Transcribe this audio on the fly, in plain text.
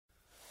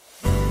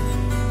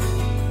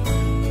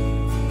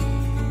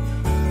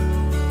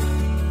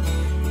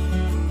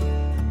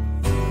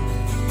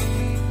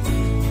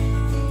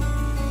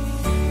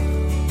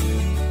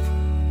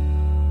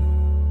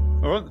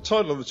the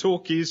title of the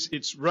talk is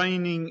It's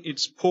Raining,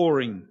 It's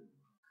Pouring.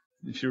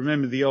 If you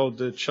remember the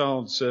old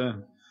child's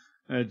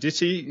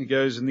ditty, it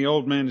goes, and the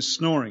old man is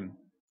snoring.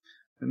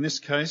 In this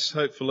case,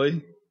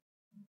 hopefully,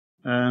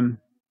 you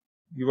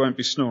won't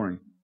be snoring.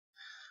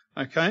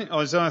 Okay,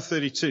 Isaiah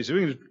 32. So we're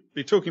going to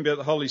be talking about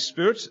the Holy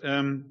Spirit,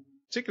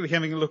 particularly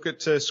having a look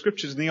at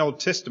scriptures in the Old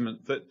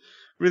Testament that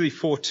really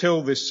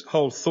foretell this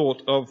whole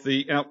thought of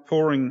the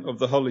outpouring of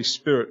the Holy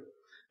Spirit.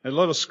 A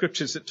lot of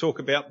scriptures that talk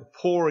about the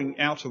pouring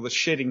out or the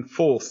shedding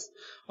forth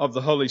of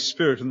the Holy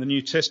Spirit in the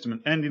New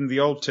Testament and in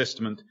the Old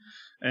Testament.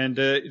 And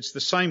it's the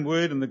same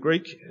word in the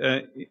Greek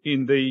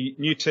in the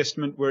New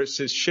Testament where it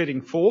says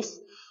shedding forth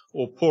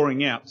or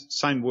pouring out,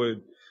 same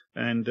word,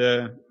 and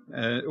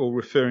or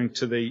referring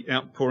to the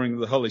outpouring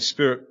of the Holy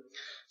Spirit.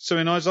 So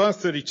in Isaiah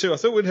 32, I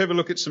thought we'd have a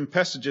look at some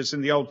passages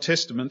in the Old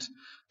Testament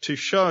to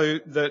show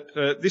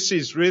that this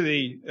is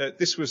really,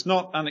 this was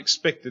not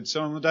unexpected.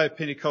 So on the day of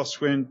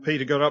Pentecost, when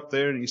Peter got up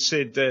there and he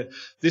said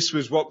this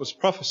was what was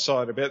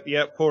prophesied about the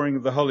outpouring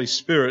of the Holy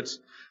Spirit,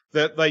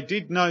 that they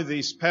did know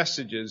these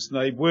passages.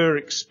 They were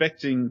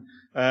expecting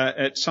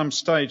at some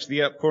stage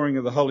the outpouring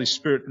of the Holy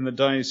Spirit in the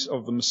days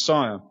of the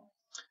Messiah.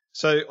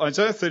 So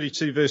Isaiah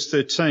 32 verse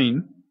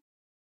 13,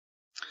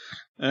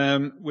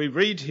 we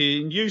read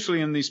here, and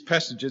usually in these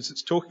passages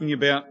it's talking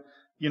about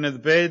the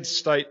bad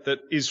state that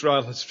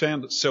Israel has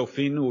found itself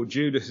in, or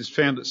Judah has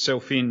found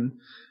itself in.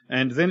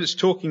 And then it's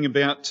talking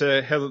about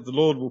how that the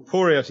Lord will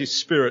pour out his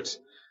Spirit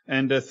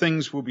and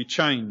things will be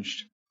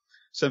changed.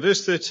 So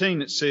verse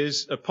 13 it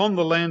says, "Upon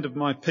the land of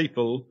my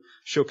people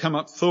shall come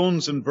up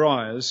thorns and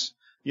briars,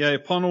 yea,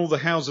 upon all the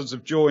houses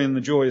of joy in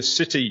the joyous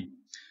city.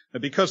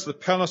 Because the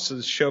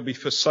palaces shall be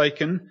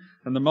forsaken,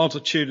 and the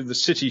multitude of the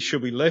city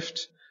shall be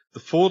left, the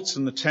forts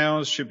and the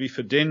towers shall be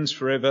for dens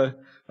forever,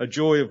 a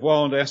joy of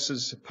wild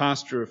asses, a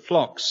pasture of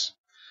flocks,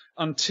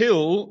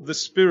 until the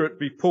Spirit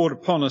be poured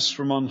upon us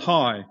from on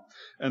high,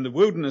 and the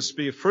wilderness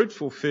be a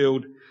fruitful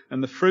field,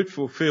 and the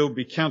fruitful field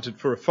be counted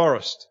for a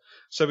forest."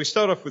 So we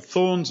start off with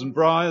thorns and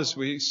briars.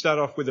 We start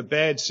off with a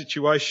bad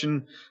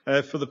situation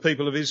for the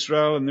people of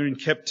Israel, and they're in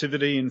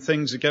captivity and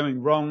things are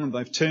going wrong and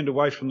they've turned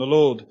away from the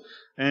Lord.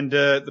 And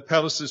the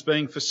palaces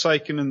being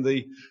forsaken and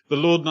the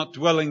Lord not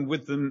dwelling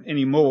with them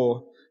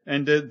anymore.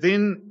 And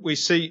then we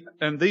see,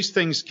 and these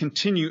things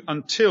continue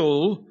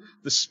until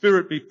the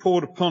Spirit be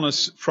poured upon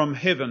us from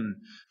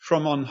heaven,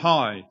 from on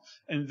high.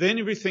 And then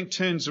everything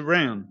turns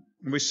around.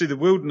 And we see the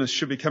wilderness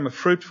should become a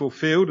fruitful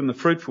field, and the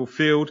fruitful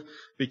field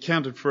be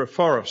counted for a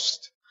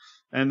forest.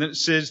 And then it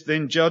says,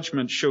 "Then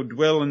judgment shall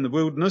dwell in the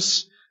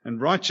wilderness, and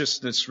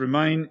righteousness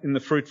remain in the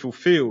fruitful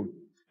field.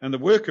 And the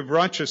work of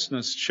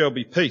righteousness shall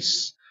be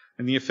peace,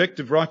 and the effect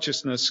of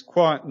righteousness,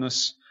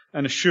 quietness,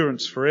 and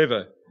assurance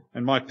forever.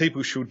 And my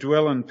people shall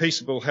dwell in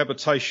peaceable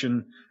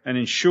habitation, and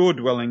in sure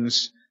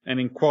dwellings, and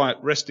in quiet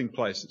resting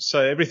places." So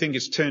everything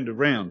is turned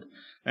around.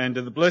 And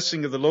the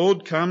blessing of the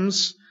Lord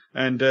comes,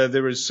 and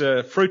there is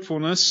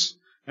fruitfulness,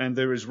 and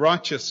there is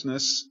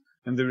righteousness,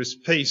 and there is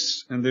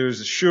peace, and there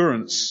is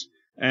assurance,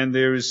 and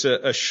there is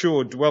a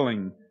sure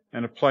dwelling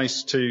and a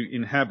place to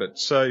inhabit.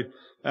 So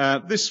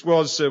this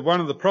was one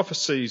of the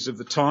prophecies of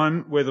the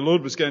time where the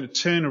Lord was going to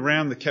turn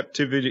around the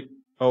captivity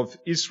of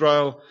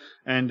Israel,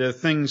 and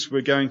things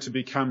were going to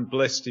become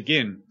blessed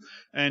again.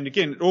 And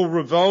again, it all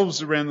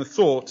revolves around the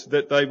thought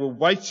that they were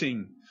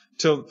waiting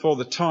for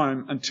the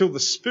time until the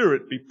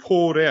Spirit be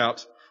poured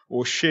out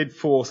or shed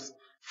forth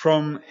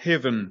from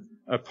heaven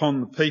upon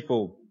the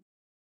people.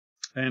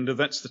 And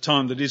that's the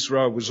time that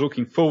Israel was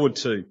looking forward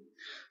to.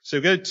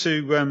 So go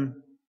to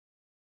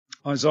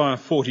Isaiah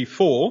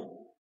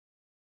 44.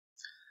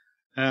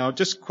 I'll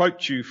just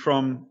quote you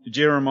from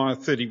Jeremiah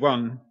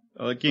 31.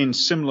 Again,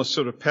 similar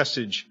sort of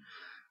passage,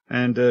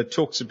 and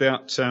talks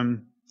about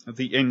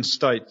the end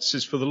state. It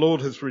says, "For the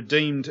Lord hath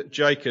redeemed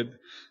Jacob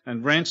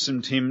and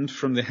ransomed him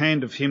from the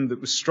hand of him that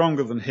was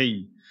stronger than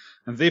he.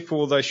 And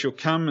therefore they shall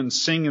come and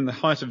sing in the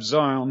height of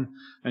Zion,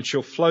 and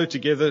shall flow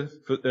together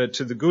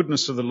to the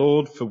goodness of the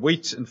Lord, for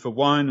wheat and for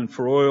wine and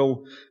for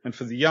oil, and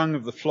for the young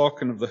of the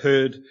flock and of the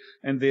herd.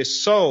 And their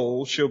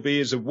soul shall be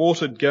as a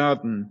watered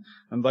garden,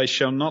 and they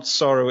shall not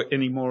sorrow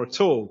any more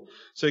at all."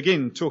 So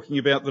again, talking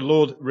about the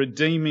Lord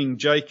redeeming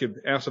Jacob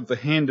out of the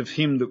hand of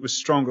him that was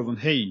stronger than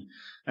he.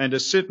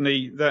 And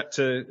certainly that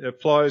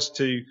applies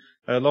to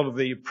a lot of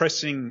the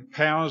oppressing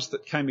powers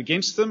that came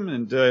against them,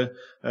 and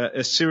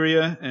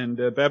Assyria and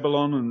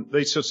Babylon and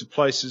these sorts of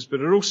places.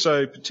 But it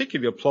also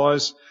particularly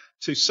applies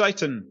to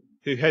Satan,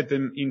 who had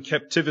them in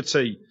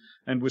captivity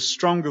and was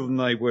stronger than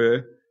they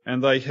were,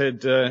 and they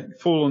had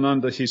fallen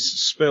under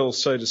his spell,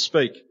 so to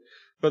speak.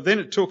 But then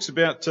it talks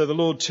about the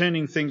Lord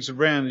turning things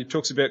around. It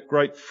talks about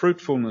great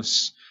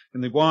fruitfulness in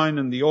the wine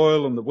and the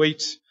oil and the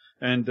wheat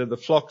and the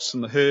flocks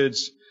and the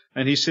herds.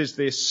 And he says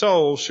their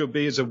soul shall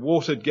be as a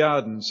watered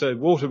garden. So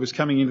water was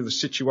coming into the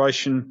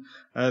situation,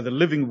 the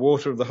living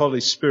water of the Holy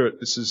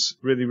Spirit, this is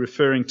really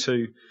referring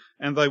to.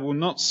 And they will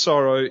not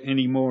sorrow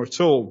any more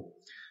at all.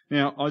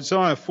 Now,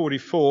 Isaiah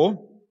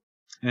 44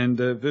 and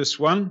verse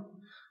 1,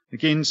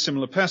 again,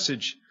 similar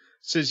passage.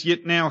 says,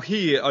 "Yet now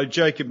hear, O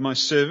Jacob my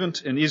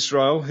servant, and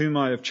Israel whom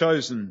I have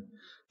chosen.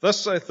 Thus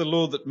saith the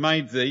Lord that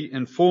made thee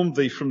and formed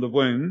thee from the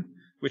womb,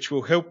 which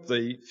will help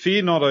thee.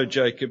 Fear not, O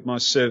Jacob my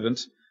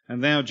servant,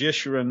 and thou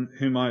Jeshurun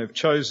whom I have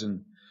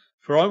chosen.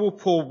 For I will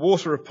pour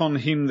water upon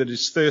him that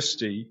is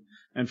thirsty,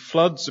 and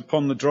floods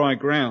upon the dry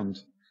ground.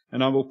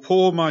 And I will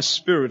pour my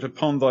spirit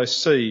upon thy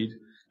seed,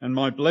 and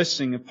my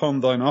blessing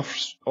upon thine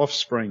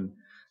offspring."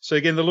 So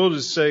again, the Lord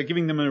is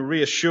giving them a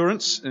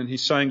reassurance, and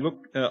he's saying,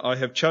 look, I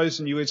have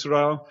chosen you,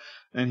 Israel,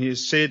 and he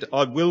has said,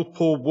 I will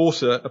pour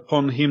water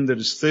upon him that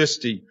is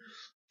thirsty.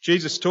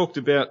 Jesus talked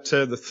about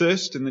the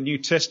thirst in the New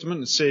Testament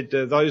and said,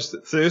 those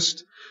that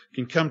thirst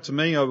can come to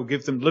me, I will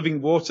give them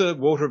living water,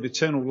 water of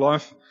eternal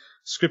life.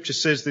 Scripture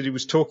says that he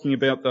was talking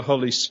about the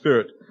Holy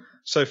Spirit.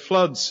 So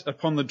floods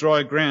upon the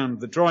dry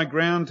ground. The dry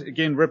ground,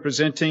 again,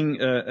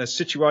 representing a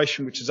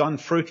situation which is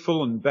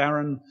unfruitful and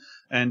barren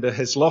and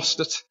has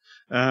lost it.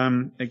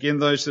 Again,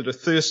 those that are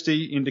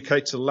thirsty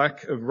indicates a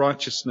lack of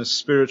righteousness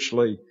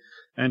spiritually.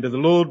 And the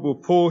Lord will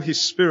pour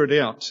his Spirit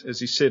out, as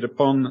he said,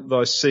 upon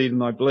thy seed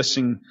and thy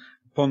blessing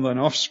upon thine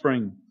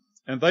offspring.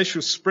 And they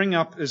shall spring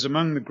up as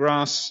among the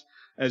grass,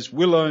 as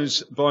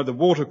willows by the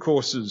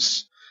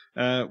watercourses.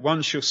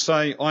 One shall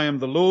say, I am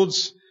the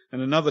Lord's,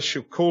 and another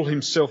shall call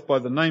himself by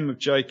the name of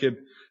Jacob,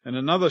 and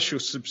another shall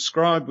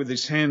subscribe with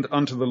his hand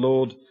unto the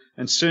Lord,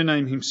 and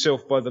surname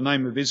himself by the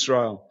name of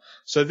Israel.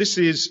 So this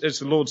is, as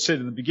the Lord said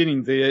at the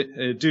beginning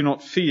there, do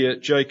not fear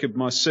Jacob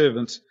my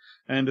servant.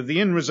 And the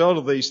end result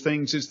of these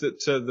things is that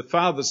the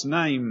Father's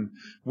name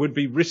would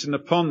be written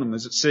upon them,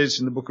 as it says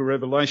in the book of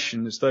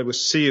Revelation, as they were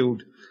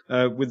sealed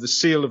with the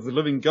seal of the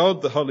living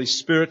God, the Holy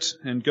Spirit,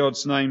 and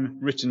God's name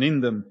written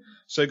in them.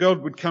 So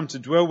God would come to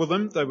dwell with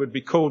them. They would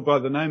be called by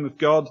the name of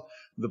God.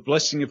 The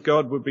blessing of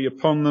God would be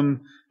upon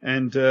them.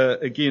 And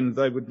again,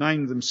 they would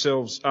name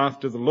themselves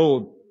after the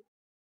Lord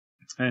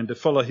and to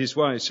follow his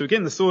ways. So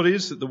again, the thought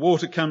is that the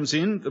water comes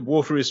in, the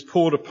water is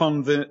poured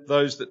upon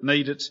those that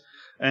need it,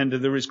 and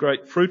there is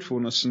great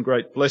fruitfulness and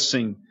great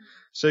blessing.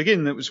 So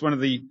again, that was one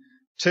of the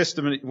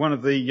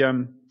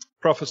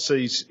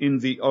prophecies in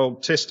the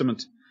Old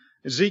Testament.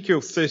 Ezekiel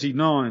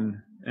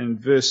 39 and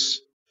verse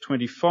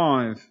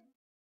 25.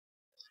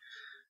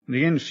 And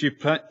again, a few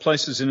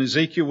places in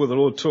Ezekiel where the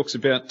Lord talks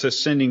about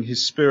sending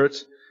his Spirit.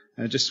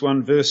 Just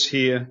one verse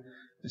here.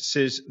 It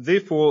says,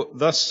 Therefore,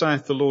 thus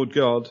saith the Lord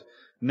God,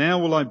 now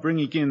will I bring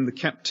again the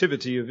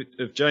captivity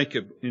of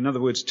Jacob. In other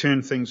words,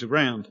 turn things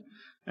around.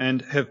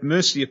 And have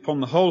mercy upon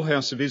the whole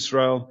house of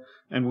Israel,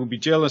 and will be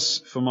jealous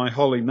for my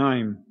holy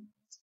name.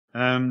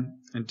 And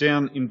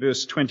down in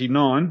verse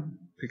 29,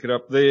 pick it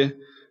up there, it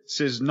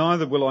says,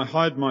 Neither will I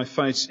hide my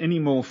face any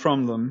more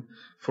from them,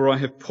 for I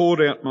have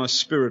poured out my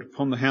Spirit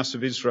upon the house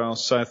of Israel,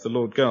 saith the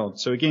Lord God.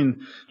 So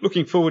again,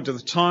 looking forward to the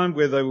time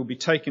where they will be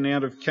taken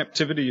out of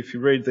captivity, if you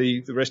read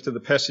the rest of the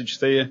passage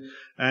there,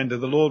 and the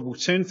Lord will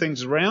turn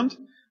things around,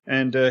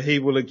 and he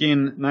will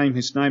again name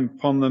his name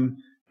upon them,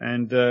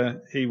 and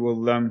he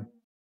will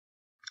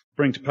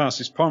bring to pass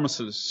his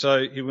promises.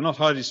 So he will not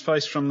hide his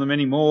face from them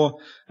anymore.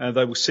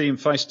 They will see him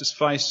face to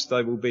face.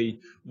 They will be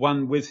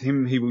one with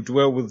him. He will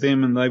dwell with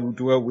them, and they will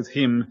dwell with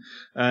him.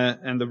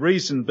 And the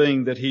reason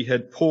being that he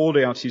had poured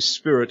out his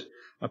Spirit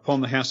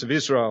upon the house of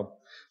Israel.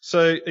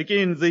 So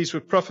again, these were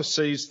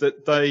prophecies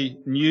that they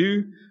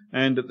knew,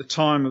 and at the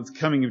time of the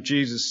coming of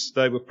Jesus,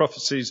 they were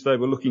prophecies they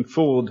were looking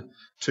forward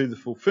to the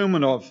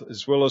fulfillment of,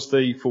 as well as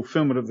the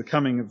fulfillment of the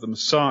coming of the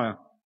Messiah.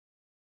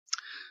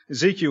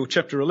 Ezekiel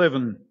chapter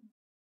 11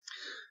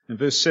 and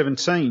verse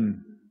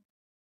 17.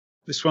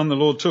 This one, the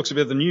Lord talks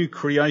about the new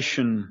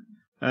creation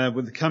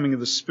with the coming of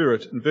the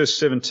Spirit. In verse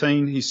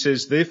 17, he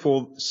says,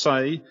 Therefore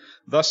say,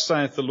 Thus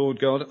saith the Lord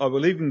God, I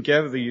will even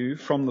gather you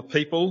from the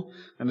people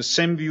and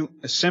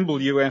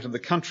assemble you out of the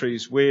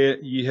countries where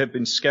ye have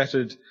been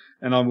scattered,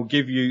 and I will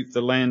give you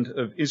the land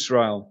of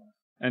Israel.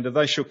 And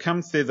they shall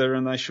come thither,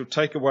 and they shall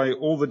take away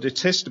all the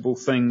detestable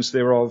things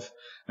thereof,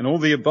 and all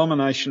the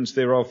abominations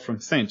thereof from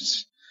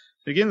thence.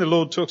 Again, the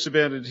Lord talks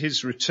about at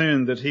his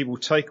return that he will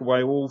take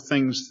away all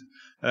things,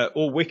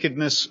 all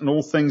wickedness and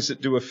all things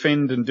that do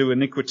offend and do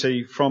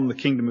iniquity from the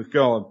kingdom of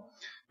God.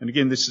 And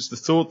again, this is the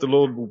thought, the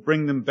Lord will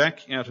bring them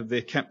back out of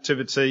their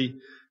captivity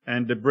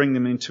and to bring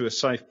them into a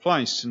safe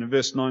place. And in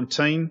verse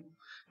 19,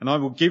 And I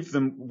will give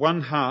them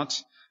one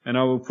heart, and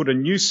I will put a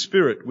new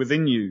spirit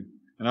within you,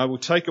 and I will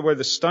take away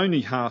the stony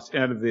heart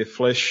out of their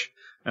flesh,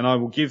 and I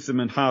will give them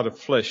an heart of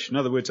flesh. In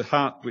other words, a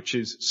heart which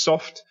is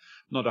soft,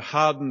 not a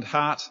hardened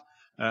heart,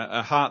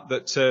 a heart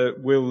that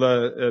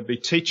will be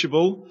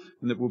teachable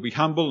and that will be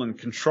humble and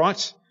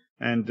contrite.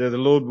 And the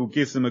Lord will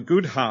give them a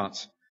good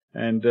heart,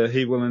 and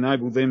he will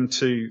enable them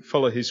to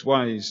follow his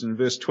ways. In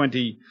verse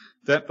 20,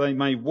 that they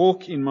may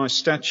walk in my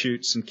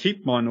statutes and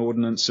keep mine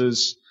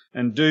ordinances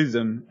and do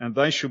them, and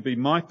they shall be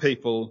my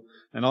people,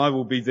 and I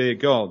will be their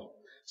God.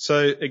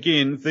 So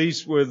again,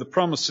 these were the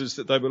promises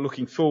that they were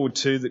looking forward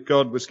to, that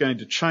God was going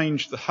to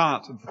change the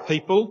heart of the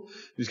people.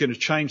 He was going to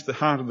change the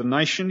heart of the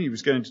nation. He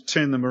was going to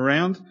turn them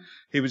around.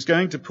 He was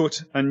going to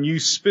put a new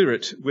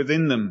spirit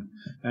within them.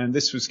 And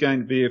this was going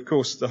to be, of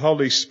course, the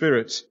Holy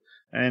Spirit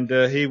And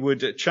he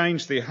would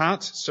change their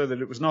heart so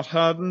that it was not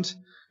hardened.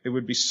 It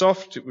would be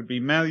soft, it would be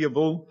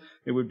malleable,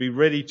 it would be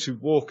ready to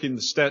walk in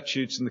the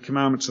statutes and the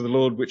commandments of the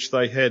Lord which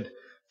they had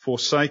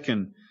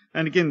forsaken.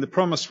 And again, the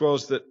promise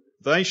was that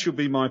they shall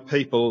be my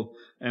people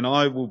and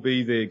I will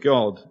be their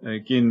God.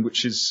 Again,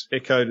 which is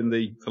echoed in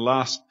the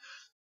last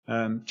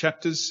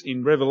chapters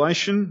in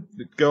Revelation,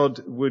 that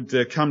God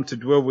would come to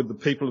dwell with the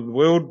people of the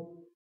world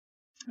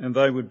and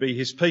they would be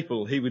his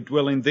people. He would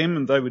dwell in them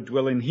and they would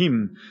dwell in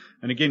him.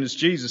 And again, as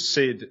Jesus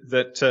said,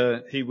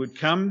 that he would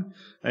come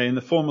in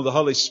the form of the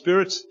Holy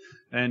Spirit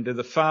and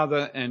the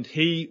Father, and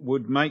he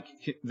would make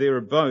their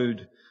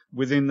abode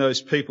within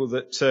those people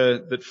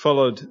that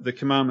followed the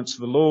commandments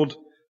of the Lord,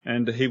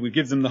 and he would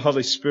give them the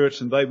Holy Spirit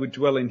and they would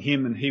dwell in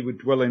him and he would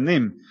dwell in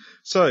them.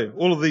 So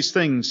all of these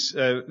things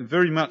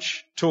very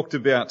much talked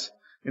about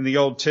in the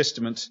Old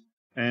Testament,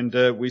 and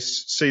we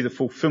see the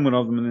fulfillment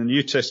of them in the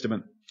New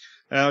Testament.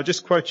 I'll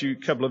just quote you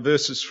a couple of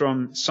verses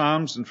from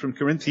Psalms and from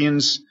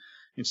Corinthians.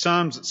 In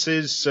Psalms it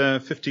says,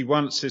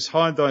 51, it says,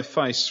 "Hide thy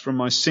face from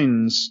my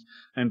sins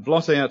and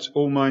blot out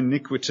all my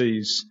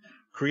iniquities.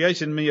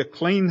 Create in me a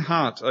clean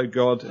heart, O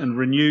God, and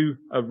renew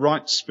a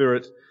right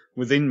spirit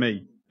within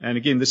me." And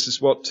again, this is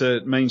what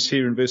it means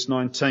here in verse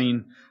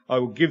 19. "I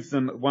will give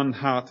them one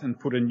heart and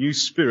put a new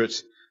spirit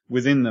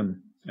within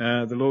them."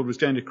 The Lord was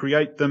going to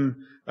create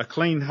them a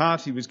clean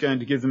heart. He was going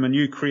to give them a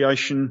new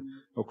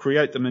creation, or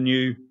create them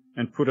anew,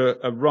 and put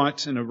a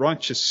right and a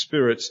righteous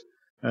spirit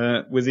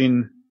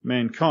within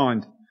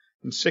mankind.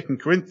 In 2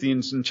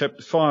 Corinthians in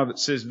chapter 5 it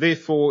says,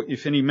 "Therefore,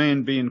 if any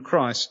man be in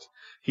Christ,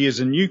 he is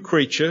a new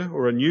creature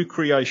or a new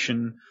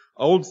creation.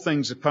 Old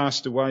things are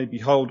passed away.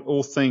 Behold,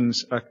 all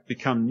things are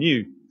become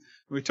new."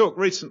 We talked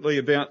recently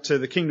about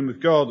the kingdom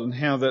of God and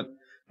how that,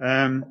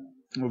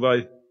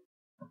 although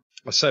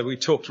I say we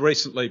talked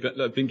recently, but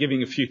I've been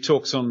giving a few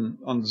talks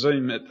on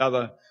Zoom at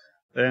other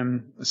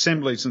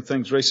assemblies and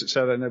things recently,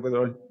 so I don't know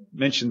whether I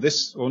mentioned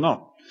this or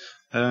not.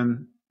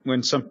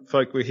 When some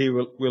folk were here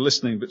were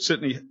listening, but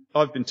certainly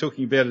I've been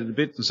talking about it a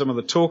bit in some of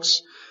the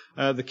talks.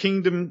 The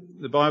kingdom,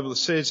 the Bible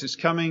says, is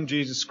coming.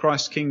 Jesus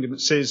Christ's kingdom,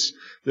 it says,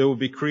 there will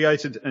be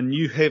created a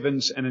new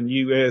heavens and a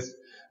new earth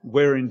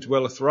wherein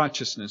dwelleth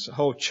righteousness, a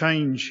whole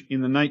change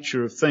in the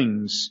nature of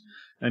things.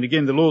 And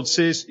again, the Lord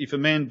says, if a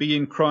man be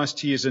in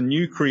Christ, he is a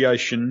new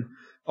creation.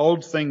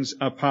 Old things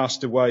are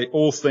passed away.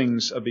 All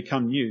things are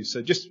become new.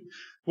 So just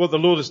what the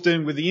Lord is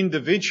doing with the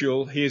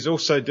individual, he is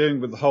also doing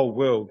with the whole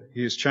world.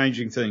 He is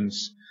changing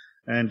things,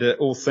 and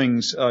all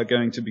things are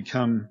going to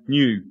become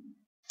new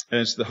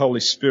as the Holy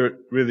Spirit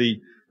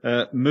really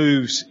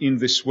moves in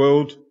this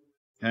world,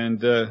 and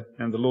the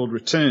Lord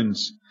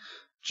returns.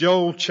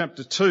 Joel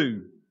chapter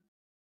 2,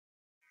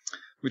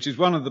 which is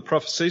one of the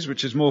prophecies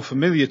which is more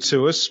familiar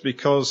to us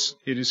because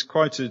it is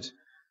quoted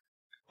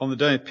on the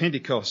day of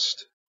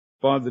Pentecost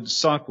by the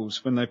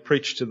disciples when they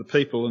preach to the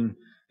people and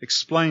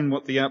explain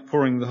what the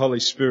outpouring of the Holy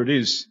Spirit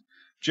is.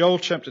 Joel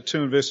chapter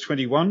 2 and verse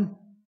 21,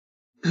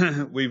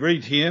 we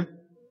read here,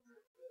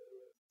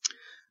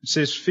 it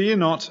says, "Fear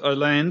not, O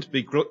land,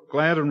 be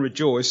glad and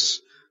rejoice,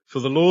 for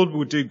the Lord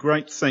will do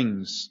great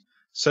things."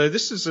 So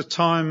this is a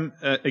time,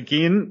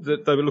 again,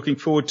 that they were looking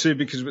forward to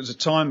because it was a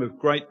time of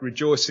great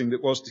rejoicing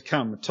that was to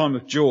come, a time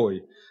of joy,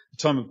 a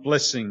time of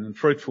blessing and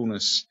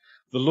fruitfulness.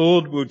 The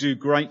Lord will do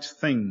great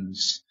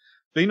things.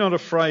 "Be not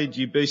afraid,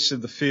 ye beasts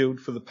of the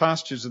field, for the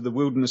pastures of the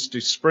wilderness do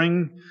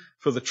spring,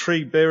 for the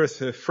tree beareth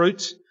her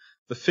fruit,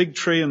 the fig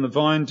tree and the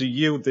vine do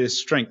yield their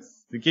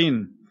strength."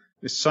 Again,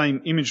 this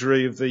same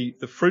imagery of the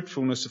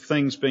fruitfulness of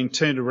things being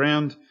turned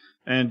around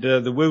and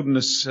the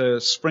wilderness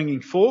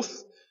springing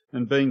forth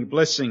and being a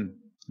blessing.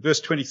 Verse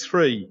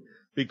 23,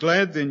 "Be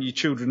glad then, ye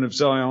children of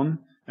Zion,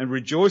 and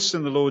rejoice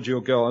in the Lord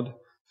your God,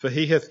 for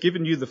he hath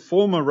given you the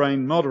former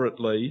rain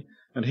moderately,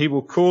 and he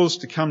will cause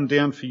to come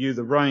down for you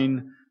the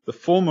rain, the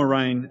former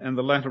rain and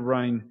the latter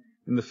rain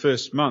in the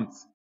first month."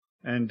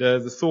 And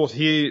the thought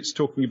here is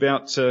talking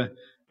about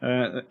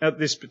at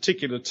this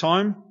particular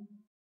time.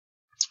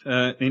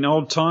 In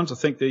old times, I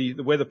think the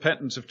weather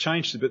patterns have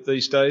changed a bit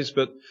these days,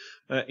 but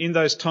in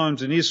those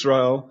times in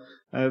Israel,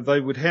 they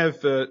would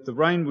have the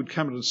rain would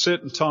come at a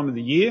certain time of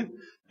the year,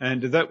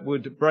 and that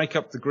would break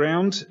up the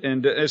ground.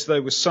 And as they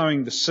were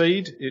sowing the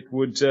seed, it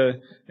would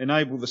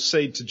enable the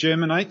seed to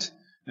germinate.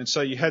 And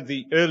so you had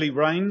the early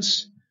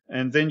rains,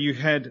 and then you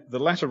had the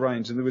latter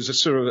rains, and there was a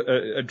sort of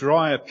a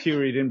drier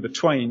period in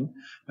between.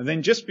 And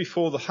then just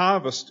before the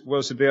harvest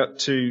was about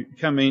to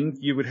come in,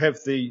 you would have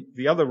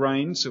the other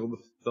rains, or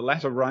the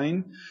latter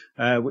rain,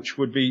 which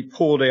would be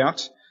poured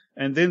out.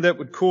 And then that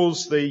would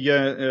cause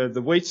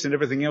the wheats and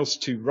everything else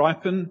to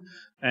ripen,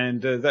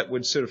 and that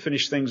would sort of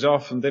finish things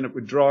off, and then it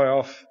would dry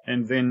off,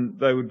 and then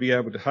they would be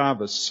able to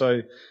harvest. So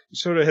you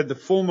sort of had the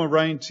former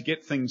rain to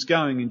get things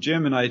going and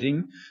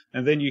germinating,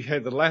 and then you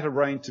had the latter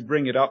rain to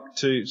bring it up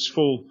to its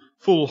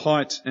full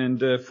height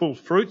and full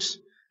fruit,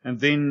 and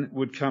then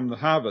would come the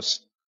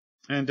harvest.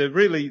 And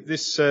really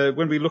this,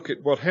 when we look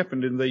at what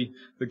happened in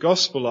the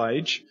gospel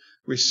age,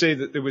 we see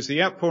that there was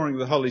the outpouring of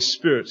the Holy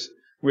Spirit,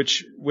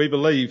 which we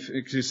believe,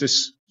 because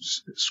this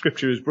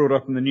scripture is brought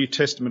up in the New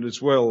Testament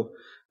as well,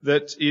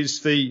 that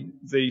is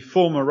the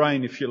former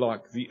rain, if you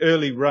like, the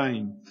early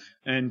rain.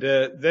 And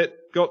that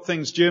got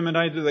things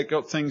germinated, that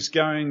got things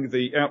going.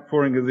 The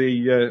outpouring of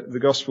the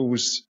gospel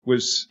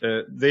was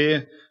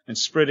there and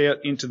spread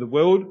out into the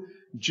world.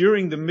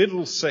 During the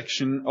middle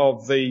section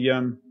of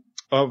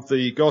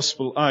the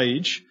gospel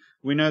age,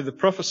 we know the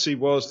prophecy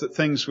was that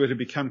things were to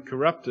become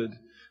corrupted,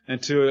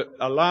 and to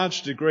a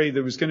large degree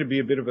there was going to be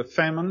a bit of a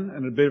famine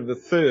and a bit of a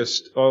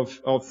thirst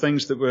of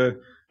things that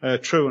were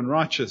true and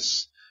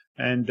righteous.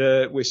 And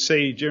we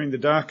see during the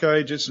Dark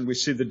Ages, and we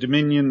see the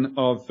dominion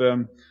of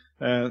the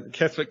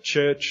Catholic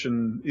Church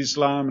and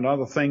Islam and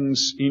other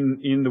things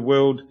in the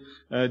world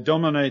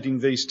dominating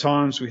these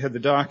times. We had the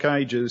Dark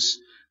Ages,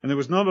 and there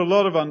was not a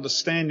lot of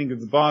understanding of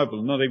the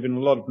Bible, not even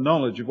a lot of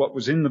knowledge of what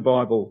was in the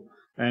Bible.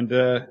 And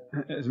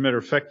as a matter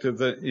of fact,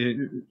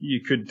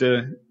 you could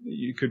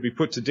be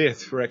put to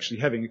death for actually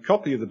having a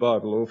copy of the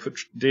Bible or for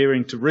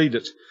daring to read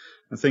it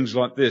and things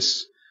like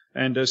this.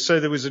 And so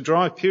there was a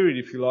dry period,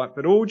 if you like,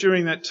 but all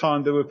during that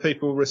time there were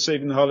people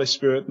receiving the Holy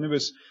Spirit, and there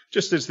was,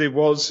 just as there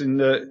was in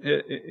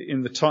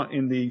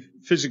the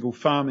physical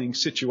farming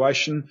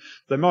situation,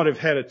 they might have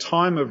had a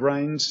time of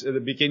rains at the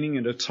beginning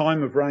and a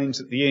time of rains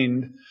at the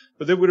end,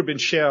 but there would have been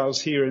showers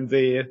here and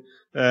there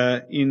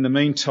in the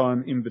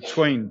meantime in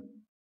between,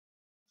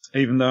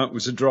 even though it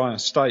was a drier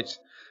state.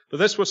 But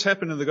that's what's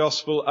happened in the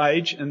gospel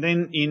age. And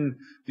then in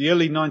the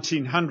early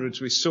 1900s,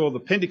 we saw the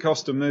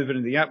Pentecostal movement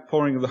and the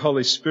outpouring of the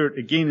Holy Spirit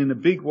again in a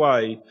big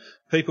way.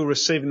 People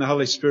receiving the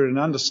Holy Spirit and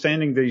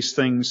understanding these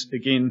things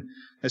again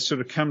has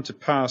sort of come to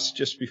pass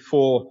just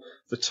before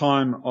the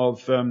time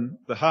of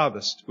the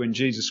harvest when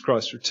Jesus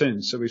Christ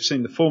returns. So we've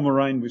seen the former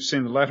rain, we've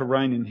seen the latter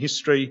rain in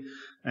history,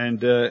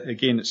 and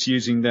again it's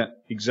using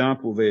that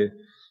example there.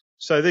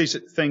 So these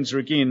things are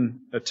again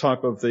a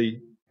type of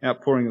the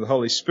outpouring of the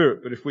Holy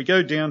Spirit. But if we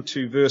go down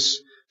to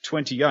verse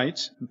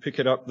 28 and pick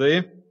it up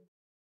there,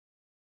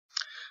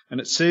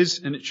 and it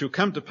says, "And it shall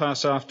come to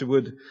pass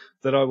afterward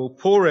that I will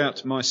pour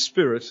out my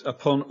Spirit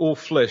upon all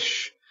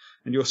flesh,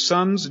 and your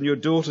sons and your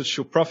daughters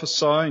shall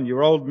prophesy, and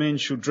your old men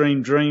shall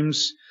dream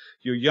dreams,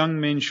 your young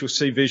men shall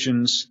see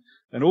visions,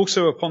 and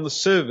also upon the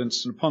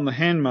servants and upon the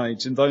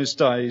handmaids in those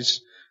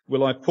days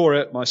will I pour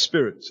out my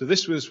Spirit." So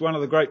this was one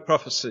of the great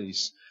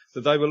prophecies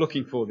that they were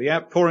looking for, the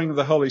outpouring of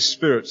the Holy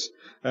Spirit,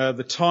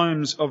 the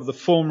times of the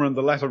former and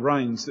the latter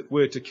rains that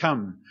were to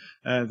come,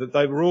 that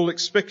they were all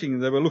expecting,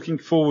 they were looking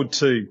forward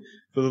to,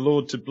 for the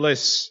Lord to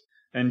bless,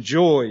 and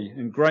joy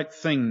and great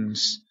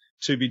things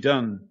to be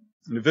done.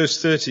 In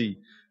verse 30,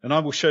 "And I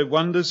will show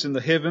wonders in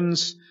the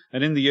heavens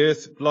and in the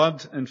earth,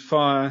 blood and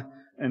fire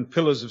and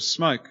pillars of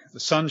smoke. The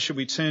sun shall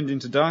be turned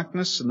into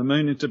darkness and the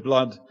moon into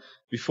blood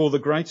before the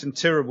great and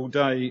terrible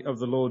day of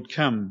the Lord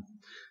come."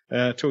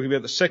 Talking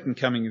about the second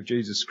coming of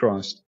Jesus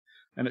Christ.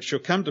 "And it shall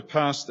come to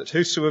pass that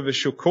whosoever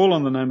shall call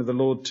on the name of the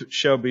Lord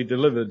shall be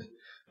delivered.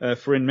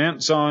 For in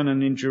Mount Zion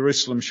and in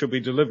Jerusalem shall be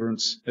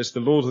deliverance, as the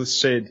Lord hath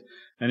said,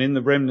 and in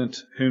the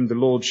remnant whom the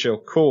Lord shall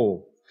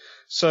call."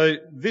 So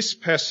this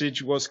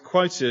passage was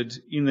quoted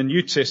in the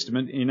New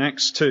Testament in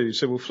Acts 2.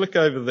 So we'll flick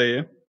over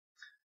there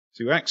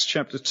to Acts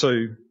chapter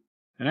 2.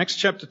 And Acts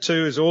chapter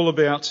 2 is all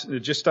about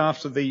just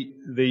after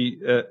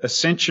the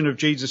ascension of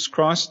Jesus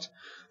Christ.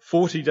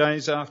 40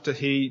 days after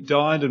he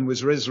died and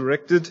was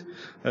resurrected,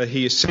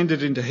 he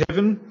ascended into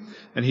heaven,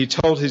 and he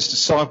told his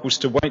disciples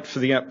to wait for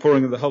the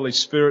outpouring of the Holy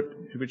Spirit,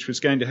 which was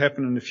going to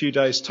happen in a few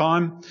days'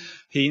 time.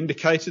 He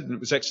indicated, and it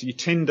was actually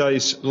 10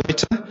 days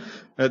later,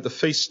 at the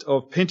feast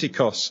of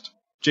Pentecost.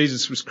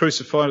 Jesus was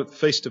crucified at the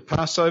feast of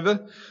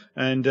Passover,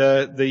 and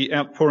the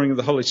outpouring of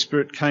the Holy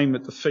Spirit came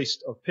at the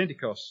feast of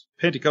Pentecost.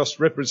 Pentecost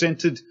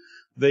represented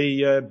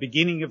the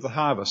beginning of the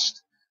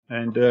harvest.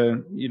 And,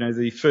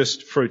 the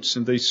first fruits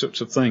and these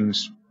sorts of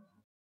things.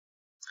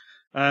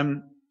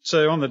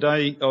 So on the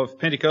day of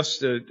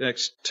Pentecost,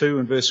 Acts 2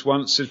 and verse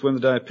 1, it says, "When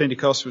the day of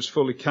Pentecost was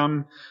fully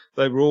come,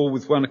 they were all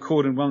with one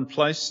accord in one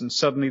place, and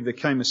suddenly there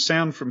came a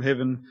sound from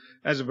heaven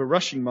as of a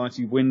rushing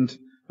mighty wind,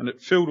 and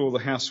it filled all the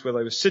house where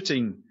they were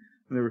sitting.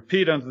 And there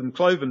appeared unto them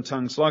cloven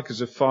tongues like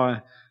as of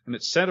fire, and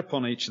it sat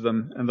upon each of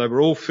them, and they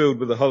were all filled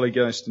with the Holy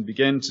Ghost, and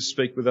began to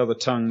speak with other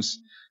tongues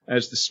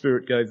as the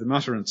Spirit gave them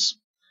utterance."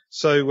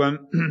 So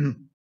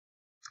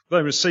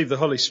they received the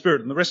Holy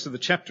Spirit, and the rest of the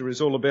chapter is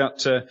all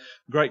about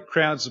great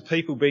crowds of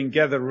people being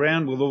gathered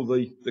around with all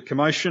the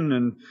commotion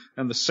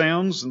and the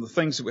sounds and the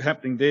things that were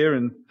happening there,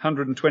 and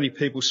 120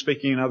 people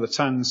speaking in other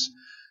tongues.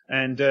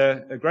 And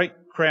a great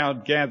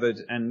crowd gathered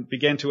and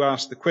began to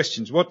ask the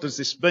questions, what does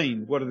this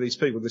mean? What are these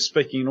people? They're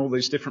speaking in all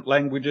these different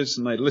languages,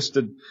 and they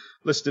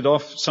listed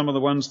off some of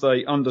the ones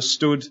they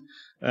understood,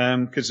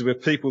 because there were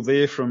people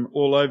there from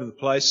all over the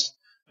place,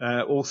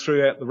 all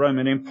throughout the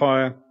Roman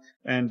Empire.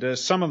 And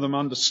some of them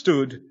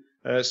understood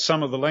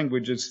some of the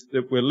languages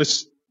that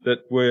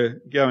were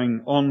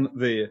going on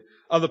there.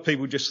 Other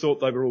people just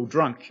thought they were all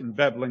drunk and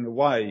babbling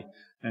away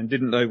and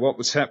didn't know what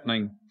was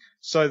happening.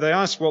 So they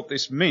asked what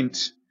this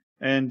meant,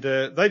 and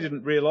they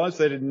didn't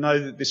know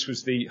that this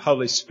was the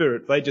Holy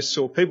Spirit. They just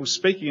saw people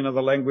speaking in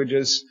other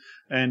languages,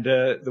 And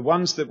the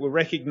ones that were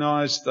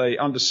recognized, they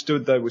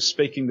understood they were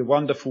speaking the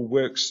wonderful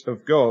works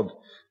of God.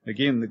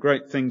 Again, the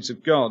great things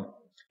of God.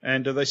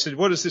 And they said,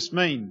 what does this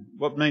mean?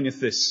 What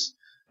meaneth this?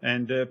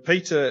 And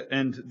Peter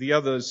and the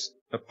others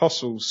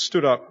apostles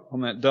stood up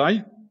on that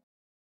day.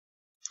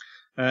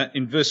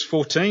 In verse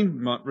 14,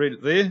 you might read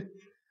it there. It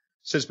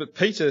says, but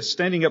Peter,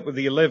 standing up with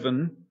the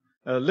 11,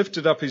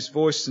 lifted up his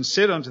voice and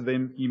said unto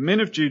them, Ye men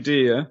of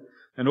Judea,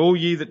 and all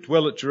ye that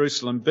dwell at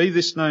Jerusalem, be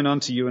this known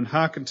unto you, and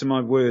hearken to my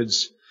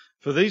words.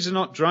 For these are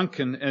not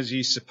drunken, as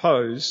ye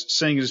suppose,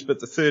 seeing it is but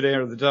the third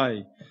hour of the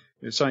day.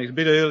 They're saying it's a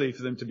bit early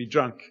for them to be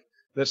drunk.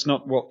 That's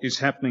not what is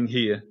happening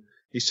here.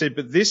 He said,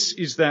 but this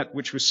is that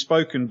which was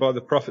spoken by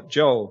the prophet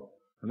Joel.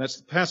 And that's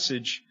the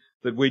passage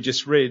that we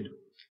just read.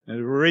 And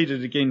we'll read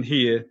it again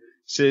here. It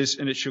says,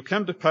 and it shall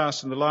come to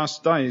pass in the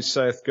last days,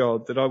 saith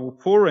God, that I will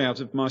pour out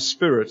of my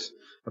spirit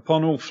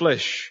upon all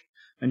flesh.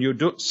 And your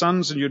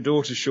sons and your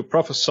daughters shall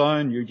prophesy,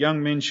 and your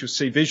young men shall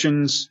see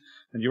visions,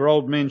 and your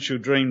old men shall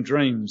dream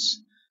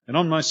dreams. And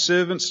on my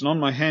servants and on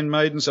my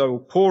handmaidens I will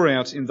pour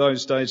out in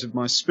those days of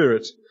my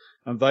spirit,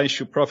 and they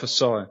shall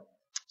prophesy.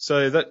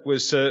 So that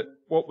was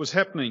what was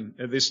happening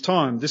at this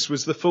time. This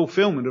was the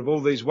fulfillment of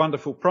all these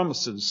wonderful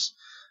promises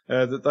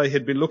that they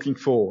had been looking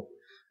for.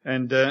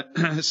 And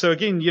so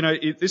again,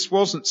 this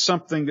wasn't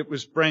something that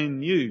was brand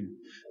new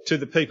to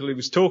the people he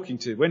was talking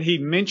to. When he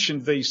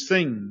mentioned these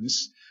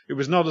things, it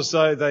was not as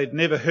though they'd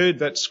never heard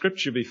that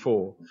scripture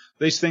before.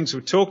 These things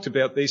were talked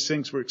about. These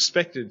things were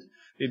expected.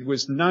 It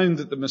was known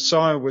that the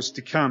Messiah was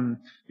to come.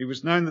 It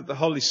was known that the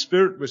Holy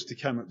Spirit was to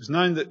come. It was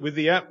known that with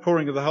the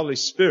outpouring of the Holy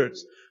Spirit,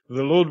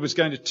 the Lord was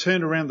going to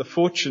turn around the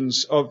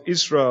fortunes of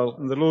Israel,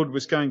 and the Lord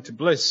was going to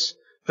bless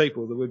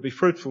people. There would be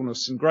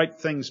fruitfulness and great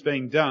things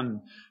being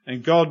done,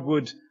 and God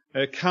would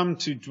come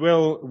to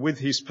dwell with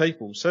his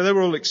people. So they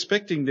were all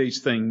expecting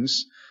these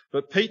things,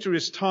 but Peter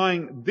is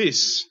tying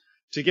this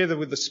together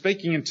with the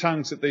speaking in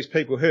tongues that these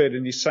people heard,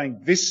 and he's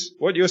saying, this,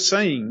 what you're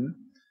saying,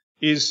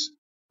 is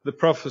the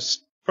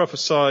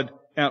prophesied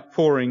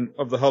outpouring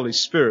of the Holy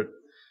Spirit.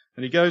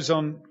 And he goes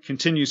on,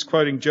 continues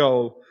quoting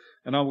Joel,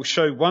 and I will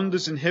show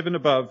wonders in heaven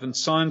above and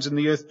signs in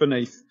the earth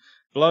beneath,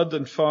 blood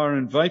and fire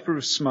and vapour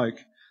of smoke.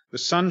 The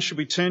sun shall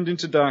be turned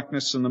into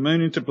darkness and the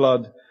moon into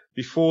blood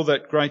before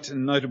that great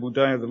and notable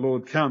day of the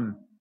Lord come.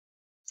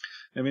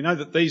 And we know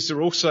that these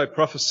are also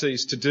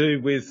prophecies to do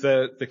with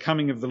the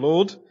coming of the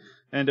Lord.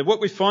 And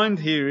what we find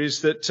here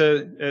is that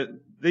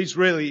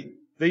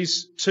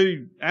these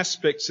two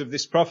aspects of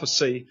this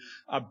prophecy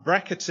are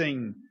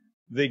bracketing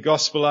the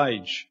gospel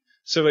age.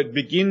 So it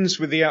begins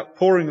with the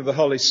outpouring of the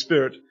Holy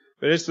Spirit.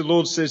 But as the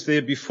Lord says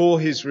there,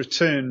 before his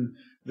return,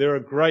 there are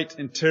great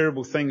and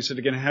terrible things that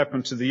are going to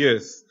happen to the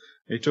earth.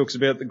 He talks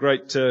about the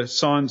great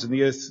signs in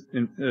the earth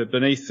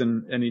beneath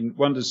and in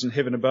wonders in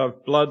heaven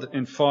above, blood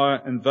and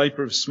fire and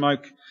vapour of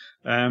smoke.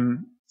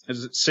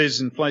 As it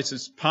says in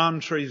places, palm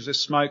trees of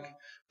smoke,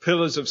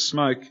 pillars of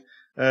smoke,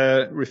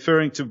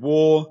 referring to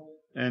war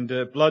and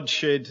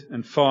bloodshed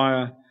and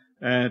fire.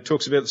 It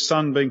talks about the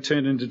sun being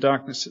turned into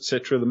darkness,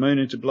 etc., the moon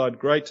into blood,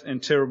 great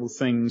and terrible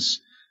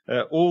things.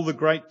 All the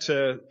great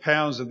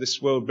powers of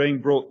this world being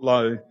brought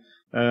low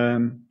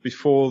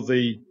before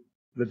the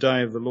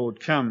day of the Lord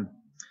come.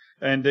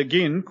 And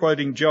again,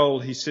 quoting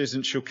Joel, he says,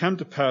 and it shall come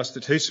to pass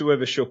that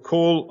whosoever shall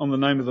call on the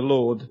name of the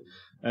Lord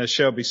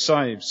shall be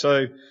saved.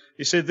 So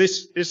he said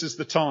this is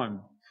the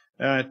time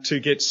to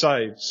get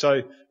saved.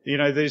 So,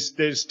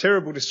 there's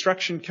terrible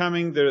destruction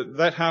coming.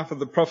 That half of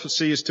the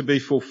prophecy is to be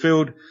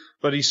fulfilled.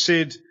 But he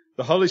said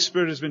the Holy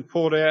Spirit has been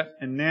poured out,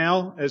 and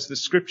now, as the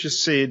scripture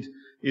said,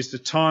 is the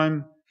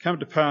time come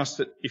to pass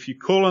that if you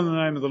call on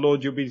the name of the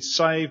Lord, you'll be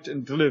saved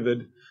and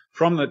delivered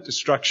from that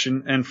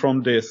destruction and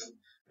from death.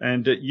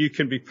 And you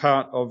can be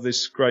part of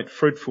this great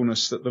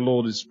fruitfulness that the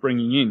Lord is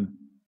bringing in.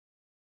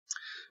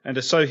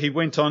 And so he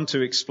went on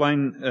to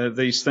explain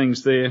these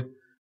things there.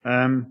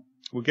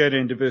 We'll go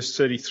down to verse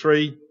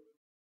 33.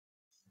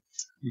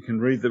 You can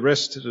read the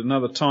rest at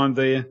another time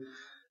there.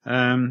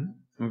 In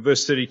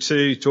verse 32,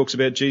 he talks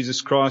about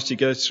Jesus Christ. He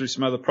goes through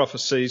some other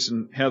prophecies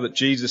and how that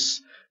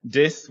Jesus'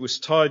 death was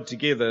tied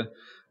together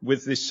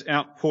with this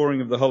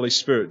outpouring of the Holy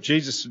Spirit.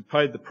 Jesus had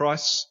paid the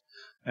price,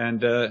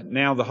 and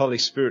now the Holy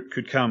Spirit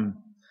could come.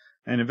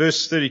 And in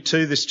verse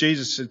 32, this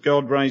Jesus that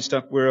God raised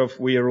up, whereof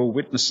we are all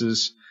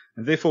witnesses,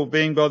 and therefore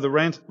being by the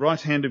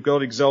right hand of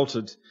God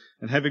exalted,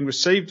 and having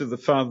received of the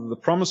Father the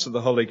promise of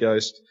the Holy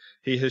Ghost,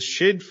 he has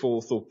shed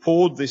forth or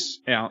poured this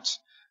out,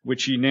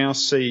 which ye now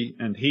see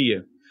and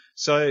hear.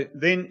 So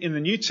then in the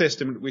New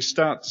Testament, we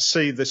start to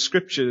see the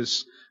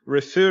scriptures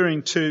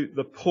referring to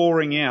the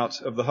pouring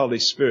out of the Holy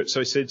Spirit. So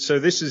he said, so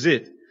this is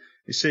it.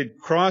 He said,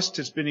 Christ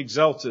has been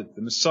exalted.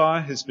 The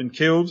Messiah has been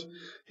killed.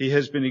 He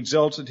has been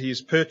exalted. He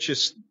has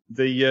purchased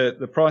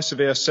the price of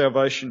our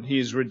salvation. He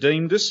has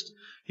redeemed us.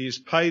 He has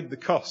paid the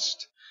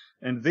cost.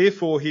 And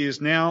therefore he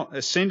is now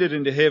ascended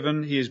into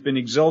heaven. He has been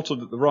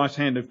exalted at the right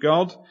hand of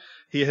God.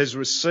 He has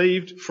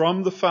received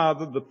from the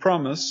Father the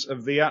promise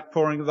of the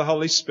outpouring of the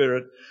Holy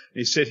Spirit.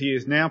 He said he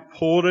has now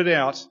poured it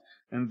out,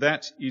 and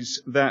that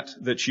is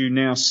that you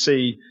now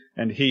see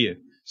and hear.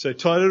 So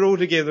tied it all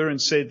together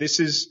and said, this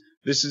is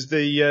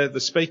the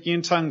speaking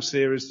in tongues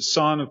there is the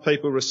sign of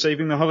people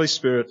receiving the Holy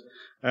Spirit.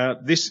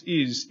 This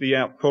is the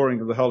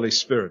outpouring of the Holy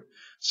Spirit.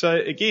 So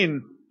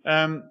again,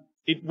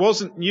 it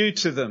wasn't new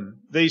to them,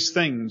 these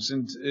things,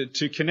 and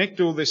to connect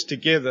all this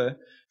together,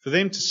 for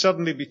them to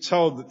suddenly be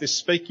told that this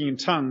speaking in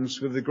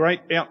tongues with the great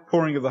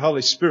outpouring of the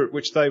Holy Spirit,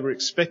 which they were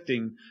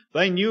expecting,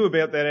 they knew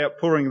about that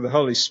outpouring of the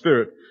Holy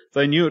Spirit.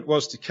 They knew it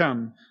was to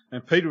come.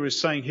 And Peter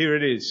is saying, here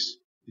it is.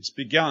 It's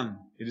begun.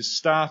 It has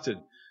started.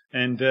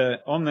 And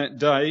on that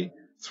day,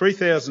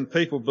 3,000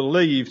 people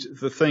believed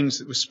the things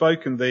that were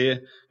spoken there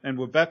and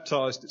were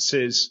baptized, it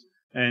says,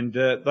 and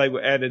they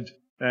were added,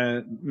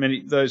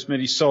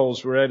 many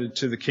souls were added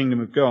to the kingdom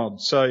of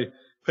God. So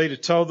Peter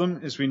told them,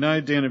 as we know,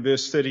 down in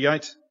verse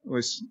 38, it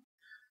was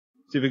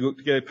difficult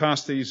to go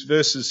past these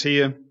verses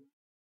here.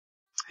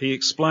 He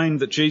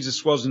explained that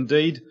Jesus was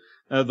indeed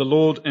the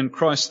Lord and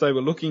Christ they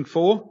were looking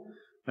for.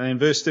 In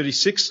verse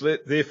 36,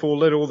 therefore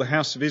let all the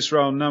house of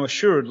Israel know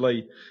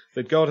assuredly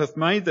that God hath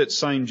made that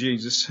same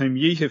Jesus, whom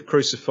ye have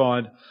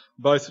crucified,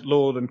 both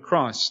Lord and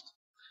Christ.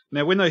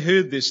 Now when they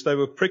heard this, they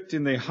were pricked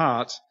in their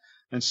heart,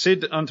 and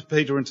said unto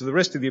Peter and to the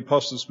rest of the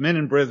apostles, men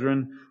and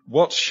brethren,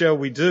 what shall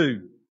we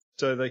do?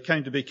 So they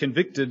came to be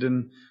convicted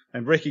and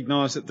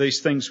recognised that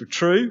these things were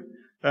true.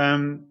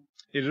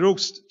 It had all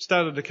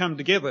started to come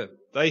together.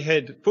 They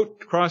had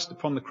put Christ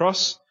upon the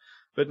cross,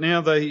 but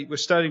now they were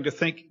starting to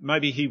think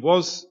maybe he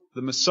was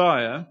the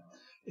Messiah,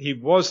 he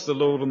was the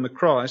Lord and the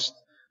Christ.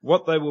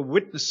 What they were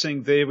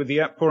witnessing there with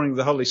the outpouring of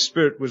the Holy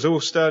Spirit was all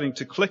starting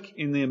to click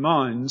in their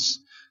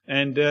minds.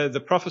 And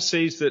the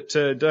prophecies that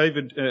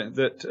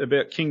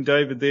about King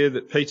David there,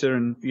 that Peter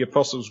and the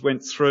apostles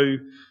went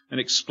through and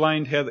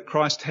explained how that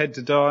Christ had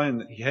to die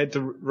and that he had to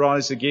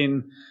rise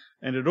again,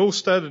 and it all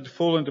started to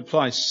fall into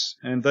place.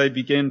 And they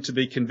began to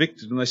be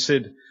convicted, and they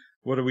said,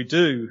 what do we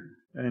do?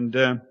 And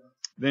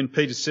then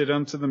Peter said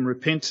unto them,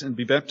 repent and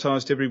be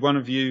baptized every one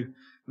of you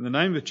in the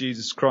name of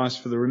Jesus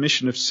Christ for the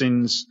remission of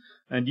sins,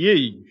 and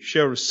ye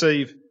shall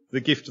receive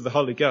the gift of the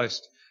Holy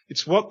Ghost.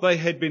 It's what they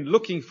had been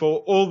looking for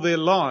all their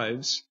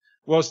lives,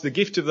 was the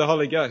gift of the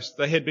Holy Ghost.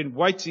 They had been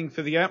waiting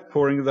for the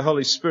outpouring of the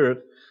Holy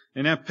Spirit.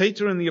 And now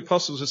Peter and the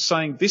apostles are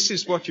saying, this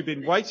is what you've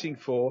been waiting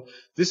for.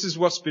 This is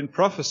what's been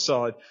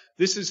prophesied.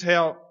 This is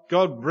how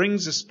God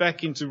brings us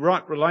back into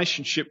right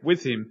relationship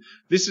with him.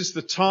 This is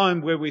the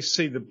time where we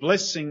see the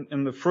blessing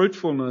and the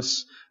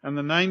fruitfulness and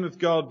the name of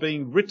God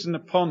being written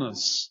upon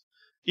us.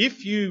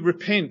 If you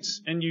repent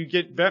and you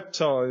get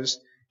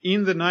baptized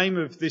in the name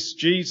of this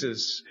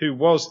Jesus who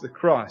was the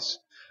Christ,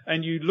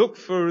 and you look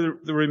for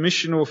the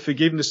remission or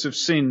forgiveness of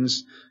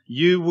sins,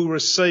 you will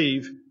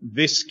receive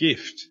this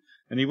gift.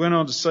 And he went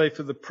on to say,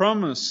 for the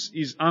promise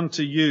is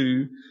unto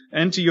you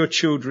and to your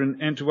children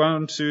and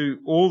unto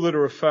all that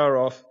are afar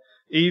off,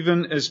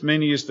 even as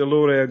many as the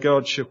Lord our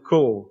God shall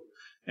call.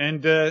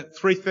 And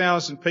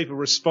 3,000 people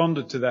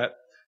responded to that.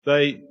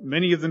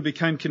 Many of them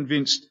became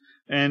convinced.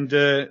 And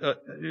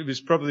it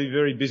was probably a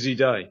very busy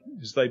day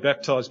as they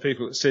baptized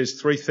people. It says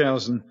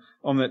 3,000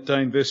 on that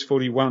day in verse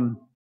 41.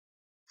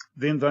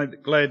 Then they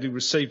that gladly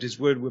received his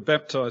word were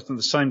baptized, and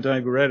the same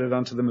day were added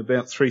unto them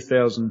about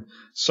 3,000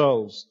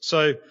 souls.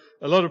 So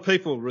a lot of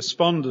people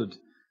responded,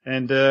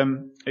 and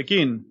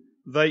again,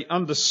 they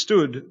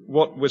understood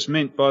what was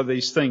meant by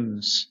these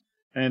things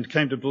and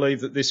came to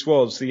believe that this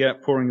was the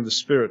outpouring of the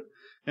Spirit.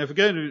 Now if we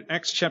go to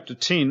Acts chapter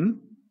 10,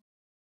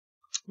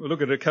 we'll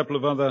look at a couple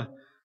of other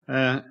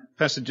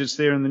passages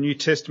there in the New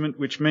Testament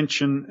which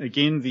mention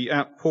again the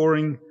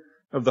outpouring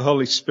of the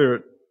Holy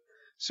Spirit.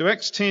 So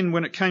Acts 10,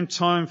 when it came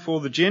time for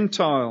the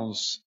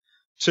Gentiles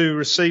to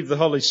receive the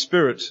Holy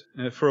Spirit,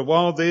 for a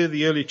while there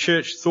the early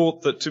church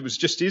thought that it was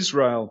just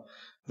Israel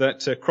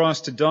that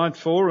Christ had died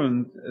for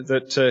and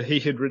that he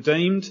had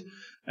redeemed,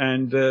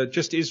 and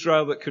just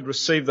Israel that could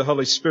receive the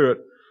Holy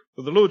Spirit.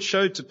 Well, the Lord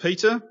showed to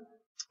Peter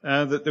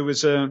that there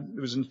was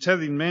an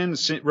Italian man,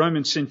 a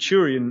Roman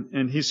centurion,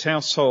 and his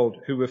household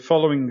who were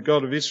following the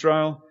God of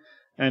Israel,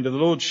 and the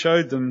Lord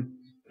showed them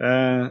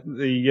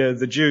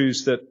the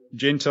Jews that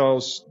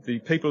Gentiles, the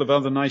people of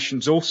other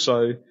nations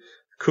also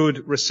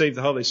could receive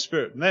the Holy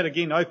Spirit. And that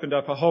again opened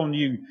up a whole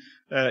new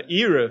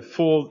era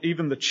for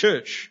even the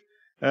church.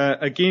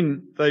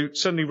 Again, they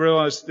suddenly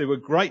realized there were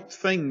great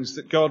things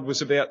that God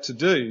was about to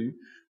do.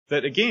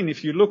 That again,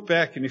 if you look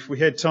back, and if we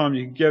had time,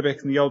 you could go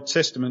back in the Old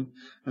Testament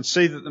and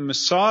see that the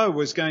Messiah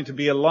was going to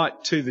be a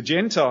light to the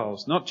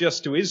Gentiles, not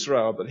just to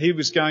Israel, but he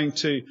was going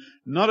to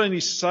not only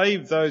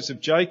save those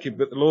of Jacob,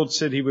 but the Lord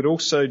said he would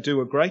also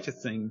do a greater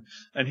thing,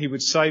 and he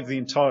would save the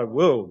entire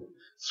world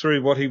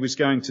through what he was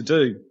going to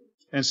do.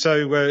 And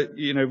so,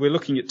 we're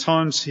looking at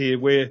times here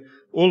where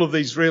all of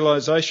these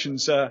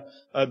realizations are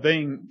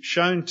being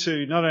shown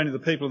to not only the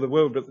people of the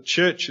world, but the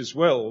church as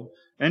well,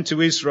 and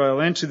to Israel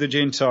and to the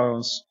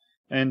Gentiles.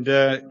 And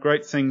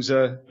great things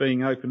are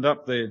being opened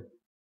up there.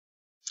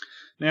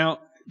 Now,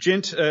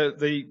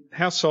 the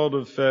household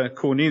of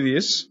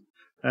Cornelius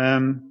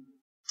and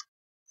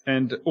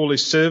all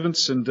his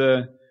servants and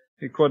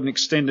quite an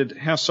extended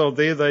household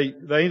there, they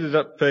ended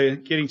up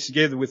getting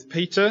together with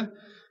Peter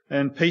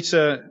and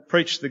Peter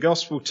preached the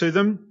gospel to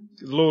them.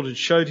 The Lord had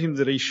showed him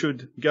that he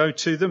should go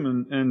to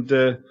them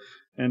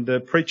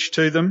and preach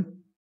to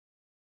them.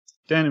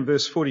 Down in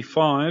verse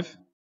 45,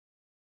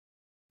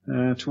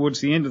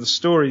 towards the end of the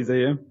story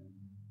there,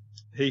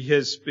 he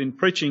has been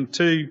preaching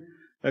to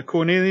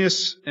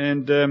Cornelius,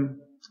 and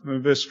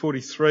verse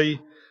 43,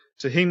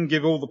 to him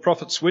give all the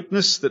prophets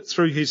witness that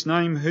through his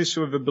name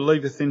whosoever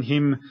believeth in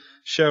him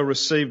shall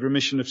receive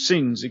remission of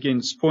sins. Again,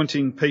 it's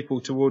pointing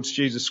people towards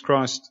Jesus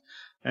Christ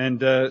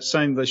and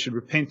saying they should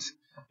repent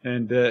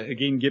and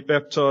again get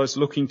baptized,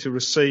 looking to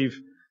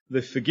receive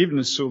the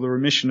forgiveness or the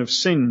remission of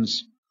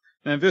sins.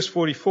 Now in verse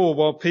 44,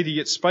 while Peter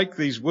yet spake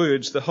these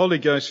words, the Holy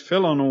Ghost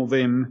fell on all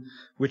them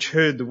which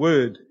heard the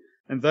word,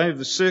 and they of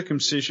the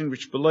circumcision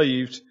which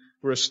believed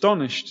were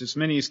astonished, as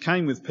many as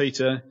came with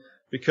Peter,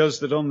 because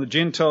that on the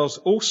Gentiles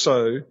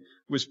also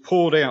was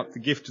poured out the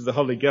gift of the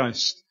Holy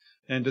Ghost.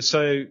 And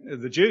so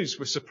the Jews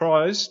were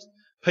surprised.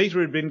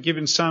 Peter had been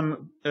given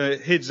some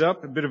heads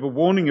up, a bit of a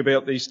warning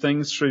about these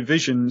things through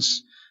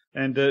visions.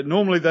 And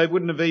normally they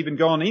wouldn't have even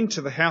gone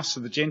into the house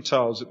of the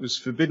Gentiles. It was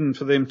forbidden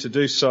for them to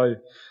do so.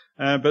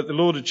 But the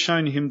Lord had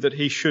shown him that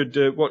he should,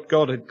 what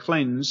God had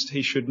cleansed,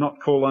 he should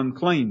not call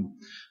unclean.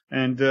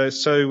 And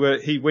so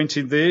he went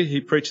in there,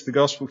 he preached the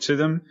gospel to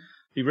them.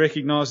 He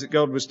recognized that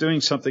God was doing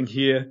something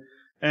here.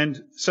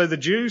 And so the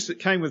Jews that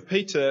came with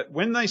Peter,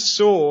 when they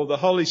saw the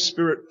Holy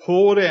Spirit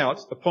poured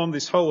out upon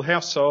this whole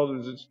household, it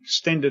was an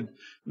extended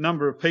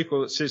number of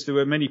people, it says there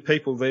were many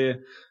people there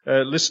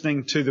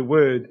listening to the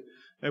word.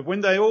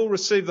 When they all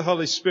received the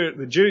Holy Spirit,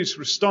 the Jews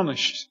were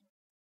astonished.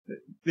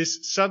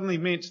 This suddenly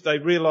meant they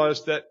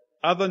realized that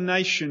other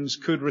nations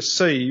could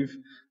receive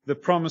the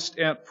promised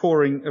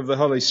outpouring of the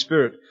Holy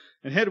Spirit.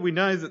 And how do we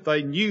know that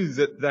they knew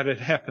that that had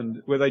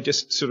happened? Were they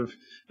just sort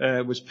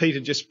of, was Peter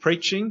just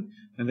preaching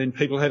and then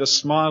people had a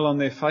smile on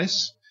their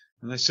face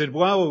and they said,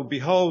 well,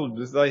 behold,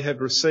 they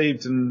have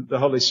received the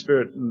Holy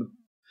Spirit. And,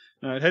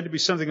 no, it had to be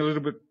something a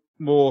little bit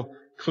more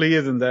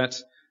clear than that.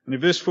 And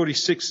in verse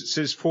 46 it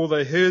says, for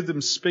they heard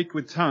them speak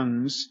with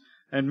tongues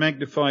and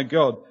magnify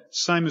God.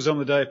 Same as on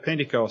the day of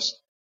Pentecost.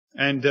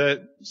 And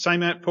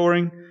same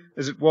outpouring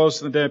as it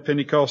was on the day of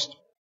Pentecost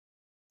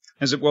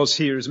as it was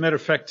here. As a matter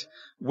of fact,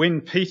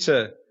 when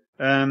Peter,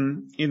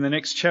 in the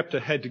next chapter,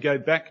 had to go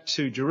back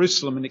to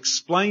Jerusalem and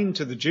explain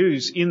to the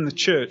Jews in the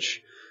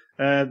church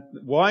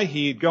why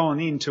he had gone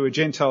into a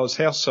Gentile's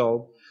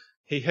household,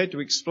 he had to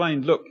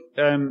explain, look,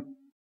 it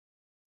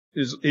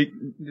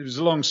was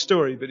a long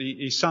story, but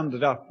he summed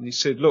it up and he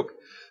said, look,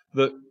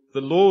 the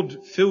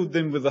Lord filled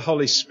them with the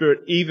Holy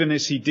Spirit even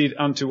as he did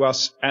unto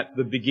us at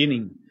the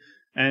beginning.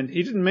 And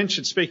he didn't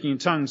mention speaking in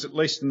tongues, at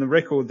least in the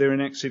record there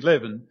in Acts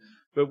 11.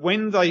 But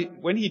when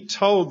he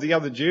told the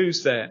other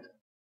Jews that,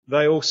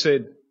 they all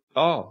said,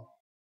 oh.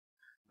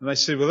 And they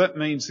said, well, that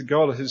means that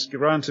God has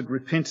granted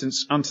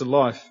repentance unto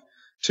life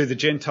to the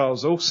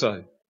Gentiles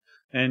also.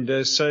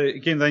 And so,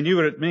 again, they knew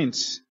what it meant,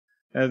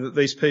 that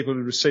these people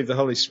had received the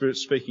Holy Spirit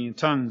speaking in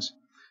tongues.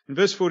 In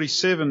verse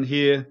 47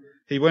 here,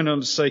 he went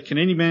on to say, can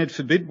any man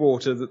forbid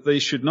water that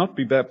these should not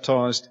be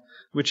baptized,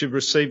 which have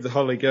received the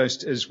Holy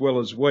Ghost as well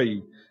as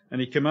we?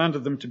 And he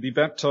commanded them to be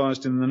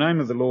baptized in the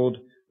name of the Lord.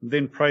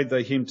 Then prayed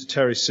they him to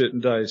tarry certain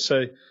days.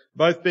 So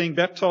both being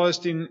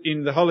baptized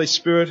in the Holy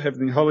Spirit,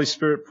 having the Holy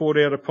Spirit poured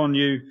out upon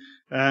you,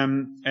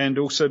 and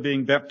also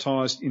being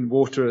baptized in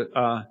water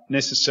are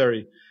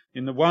necessary.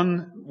 In the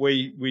one,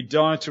 we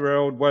die to our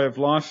old way of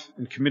life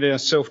and commit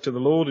ourselves to the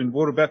Lord in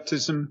water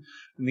baptism.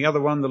 In the other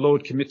one, the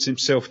Lord commits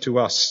himself to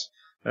us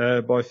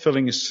by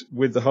filling us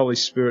with the Holy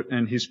Spirit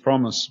and his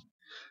promise.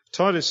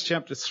 Titus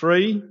chapter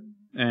 3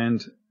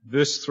 and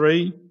verse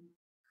 3.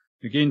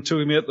 Again,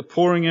 talking about the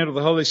pouring out of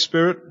the Holy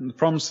Spirit and the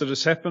promise that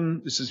has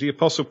happened. This is the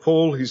Apostle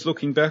Paul. He's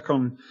looking back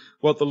on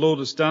what the Lord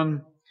has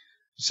done.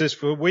 It says,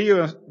 for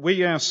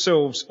we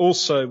ourselves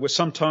also were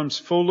sometimes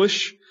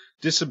foolish,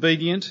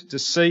 disobedient,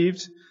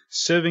 deceived,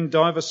 serving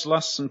divers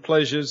lusts and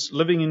pleasures,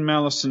 living in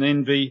malice and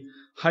envy,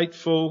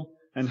 hateful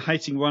and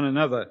hating one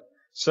another.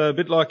 So a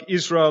bit like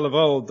Israel of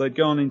old, they'd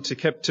gone into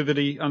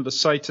captivity under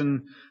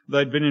Satan.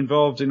 They'd been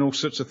involved in all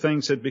sorts of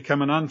things. They'd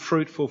become an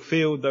unfruitful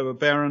field. They were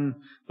barren.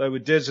 They were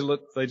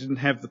desolate. They didn't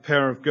have the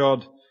power of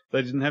God.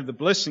 They didn't have the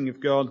blessing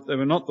of God. They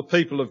were not the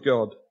people of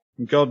God.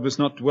 And God was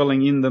not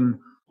dwelling in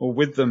them or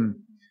with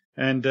them.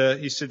 And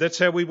he said, that's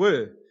how we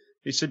were.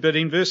 He said, but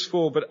in verse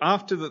 4, but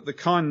after that the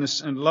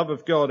kindness and love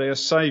of God, our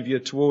Saviour,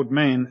 toward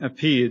man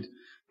appeared,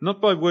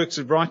 not by works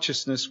of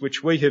righteousness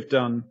which we have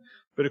done,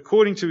 but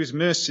according to his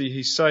mercy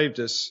he saved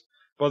us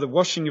by the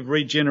washing of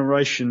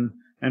regeneration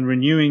and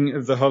renewing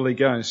of the Holy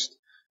Ghost,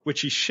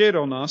 which he shed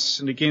on us.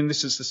 And again,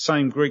 this is the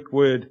same Greek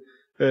word.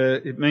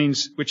 It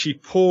means which he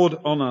poured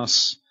on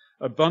us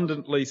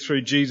abundantly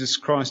through Jesus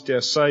Christ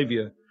our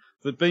Saviour,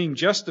 that being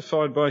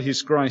justified by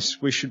his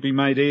grace, we should be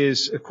made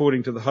heirs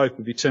according to the hope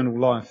of eternal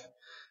life.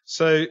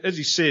 So, as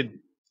he said,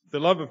 the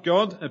love of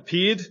God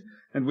appeared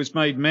and was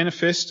made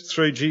manifest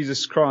through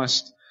Jesus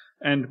Christ,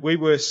 and we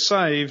were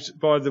saved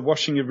by the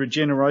washing of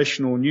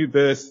regeneration or new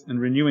birth and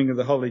renewing of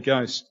the Holy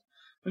Ghost.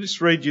 I'll just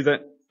read you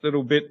that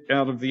little bit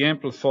out of the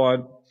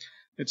Amplified.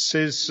 it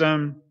says,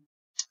 in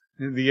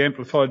the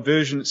Amplified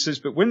Version, it says,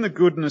 "But when the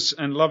goodness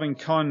and loving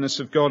kindness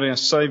of God our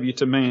Saviour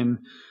to man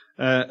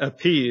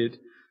appeared,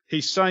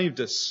 he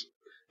saved us,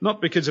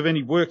 not because of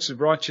any works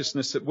of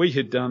righteousness that we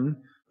had done,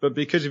 but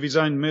because of his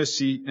own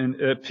mercy and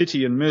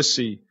pity and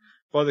mercy,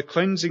 by the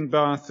cleansing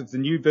bath of the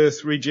new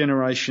birth,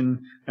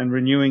 regeneration and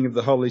renewing of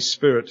the Holy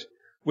Spirit,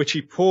 which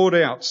he poured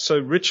out so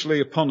richly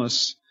upon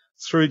us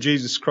through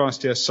Jesus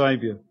Christ our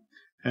Saviour."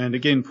 And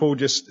again, Paul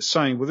just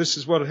saying, well, this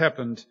is what had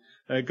happened.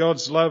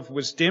 God's love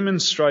was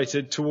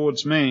demonstrated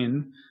towards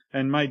man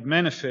and made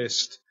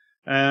manifest,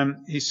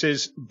 he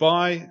says,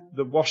 by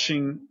the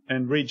washing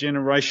and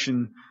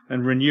regeneration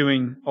and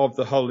renewing of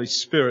the Holy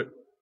Spirit.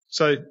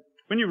 So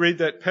when you read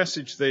that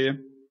passage there,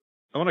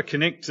 I want to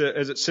connect,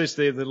 as it says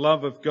there, the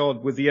love of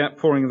God with the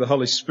outpouring of the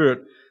Holy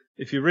Spirit.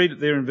 If you read it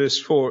there in verse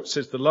 4, it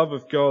says, "The love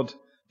of God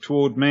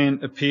toward man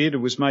appeared, or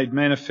was made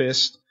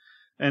manifest."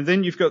 And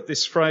then you've got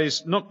this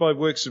phrase, "not by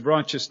works of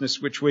righteousness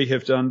which we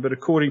have done, but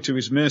according to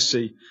his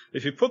mercy."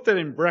 If you put that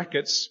in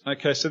brackets,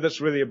 okay, so that's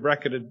really a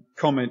bracketed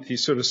comment.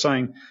 He's sort of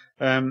saying,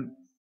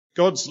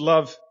 God's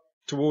love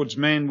towards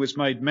man was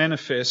made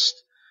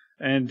manifest.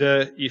 And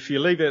if you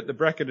leave out the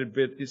bracketed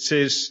bit, it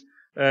says,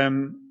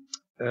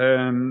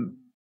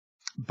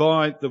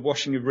 by the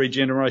washing of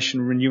regeneration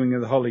and renewing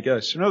of the Holy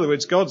Ghost. In other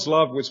words, God's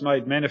love was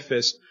made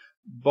manifest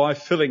by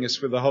filling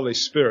us with the Holy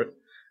Spirit.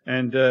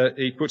 And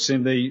he puts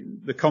in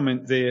the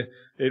comment there,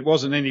 it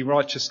wasn't any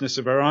righteousness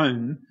of our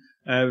own,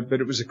 but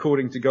it was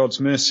according to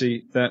God's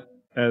mercy that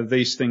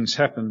these things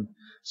happened.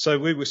 So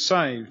we were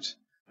saved.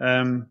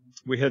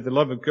 We had the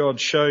love of God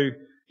show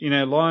in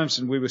our lives,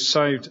 and we were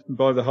saved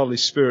by the Holy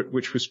Spirit,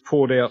 which was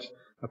poured out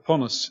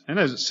upon us. And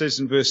as it says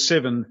in verse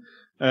 7,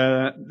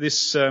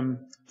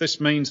 this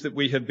means that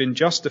we have been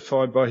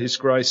justified by his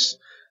grace,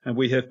 and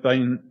we have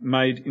been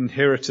made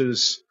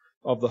inheritors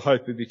of the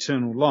hope of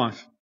eternal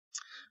life.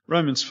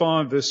 Romans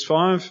 5 verse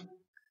 5,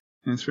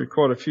 and through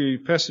quite a few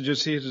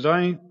passages here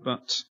today,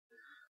 but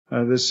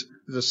there's,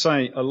 as I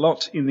say, a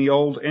lot in the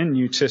Old and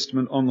New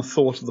Testament on the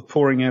thought of the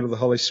pouring out of the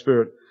Holy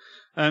Spirit.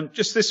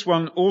 Just this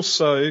one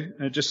also,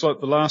 just like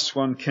the last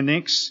one,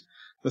 connects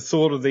the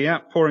thought of the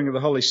outpouring of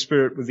the Holy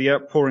Spirit with the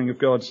outpouring of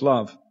God's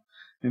love.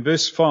 In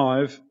verse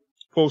 5,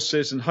 Paul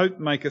says, "And hope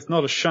maketh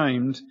not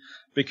ashamed,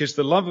 because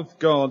the love of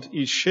God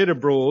is shed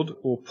abroad,"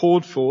 or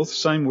poured forth,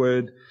 same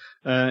word,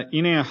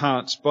 in our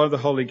hearts by the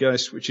Holy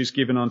Ghost, which is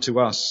given unto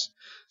us.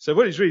 So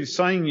what he's really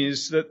saying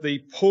is that the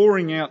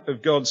pouring out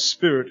of God's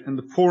Spirit and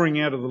the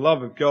pouring out of the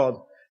love of God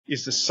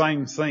is the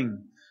same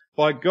thing.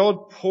 By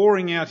God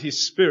pouring out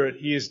his Spirit,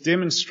 he is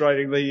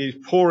demonstrating that he is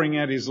pouring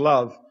out his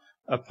love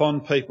upon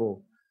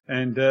people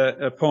and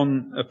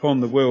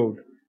upon the world.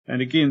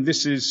 And again,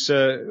 this is,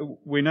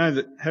 we know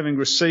that having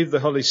received the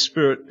Holy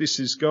Spirit, this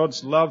is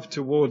God's love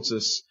towards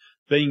us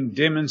being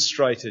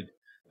demonstrated,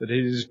 that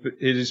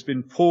it has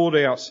been poured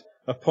out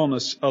upon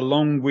us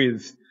along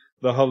with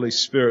the Holy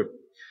Spirit.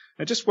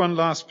 And just one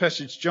last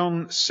passage,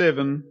 John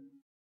 7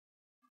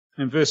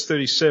 and verse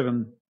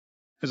 37.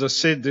 As I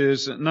said,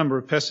 there's a number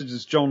of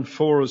passages, John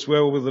 4 as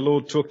well, where the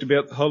Lord talked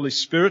about the Holy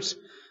Spirit,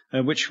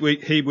 which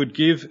he would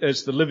give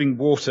as the living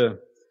water,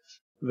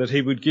 that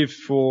he would give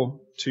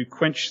to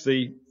quench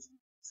the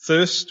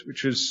thirst,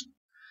 which is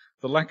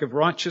the lack of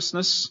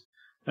righteousness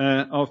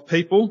of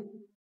people.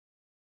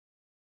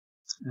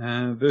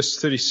 Verse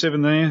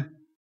 37 there.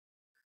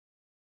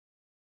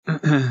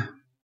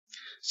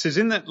 Says,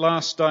 "In that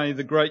last day,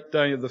 the great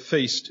day of the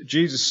feast,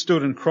 Jesus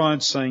stood and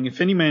cried, saying,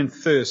 If any man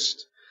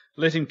thirst,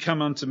 let him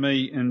come unto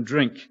me and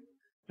drink."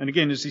 And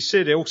again, as he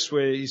said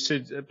elsewhere, he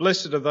said,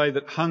 "Blessed are they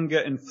that hunger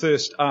and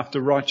thirst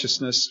after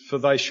righteousness, for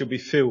they shall be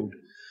filled."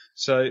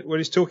 So what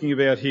he's talking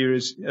about here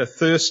is a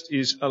thirst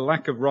is a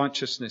lack of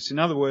righteousness. In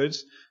other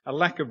words, a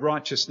lack of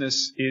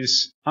righteousness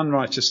is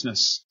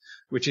unrighteousness,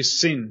 which is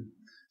sin.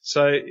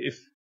 So if,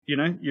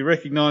 you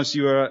recognise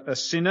you are a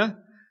sinner,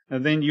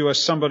 and then you are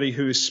somebody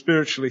who is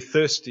spiritually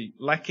thirsty,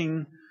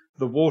 lacking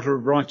the water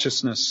of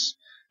righteousness.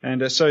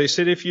 And so he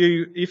said, if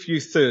you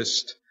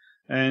thirst,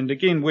 and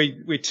again,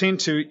 we tend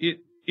to,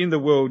 in the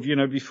world,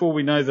 before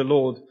we know the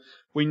Lord,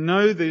 we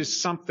know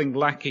there's something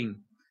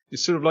lacking.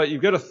 It's sort of like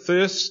you've got a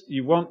thirst,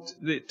 you want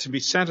it to be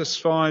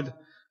satisfied,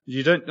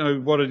 you don't know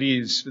what it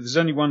is. But there's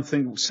only one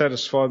thing that will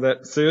satisfy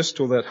that thirst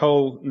or that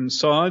hole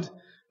inside,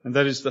 and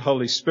that is the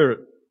Holy Spirit.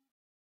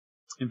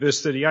 In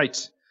verse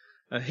 38,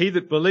 "He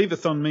that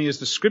believeth on me, as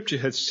the Scripture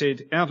hath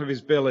said, out of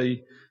his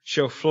belly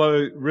shall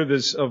flow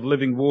rivers of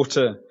living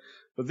water."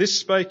 But this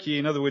spake ye,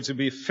 in other words, it would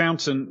be a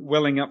fountain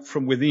welling up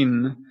from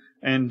within,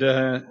 and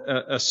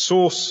a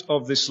source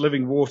of this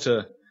living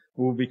water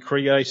will be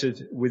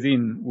created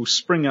within, will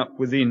spring up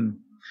within.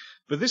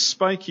 "But this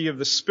spake ye of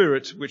the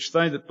Spirit, which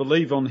they that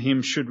believe on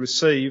him should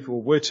receive,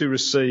 or were to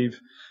receive.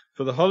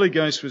 For the Holy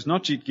Ghost was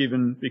not yet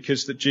given,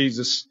 because that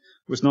Jesus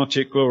was not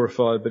yet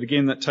glorified." But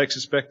again, that takes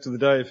us back to the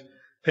day of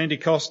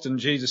Pentecost and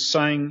Jesus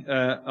saying,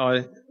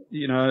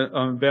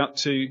 I'm about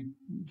to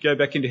go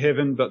back into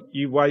heaven, but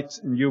you wait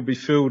and you'll be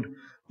filled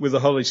with the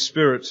Holy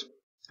Spirit.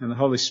 And the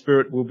Holy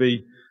Spirit will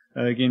be,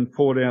 again,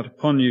 poured out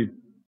upon you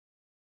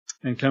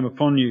and come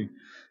upon you.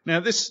 Now,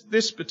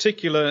 this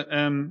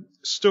particular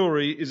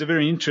story is a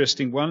very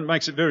interesting one. It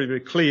makes it very,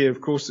 very clear,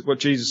 of course, that what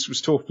Jesus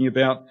was talking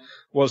about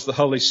was the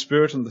Holy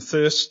Spirit and the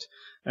thirst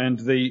and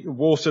the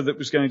water that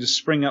was going to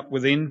spring up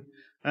within.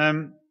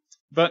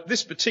 But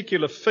this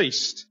particular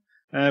feast,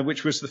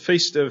 which was the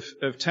Feast of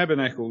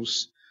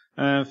Tabernacles,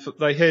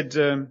 they had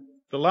the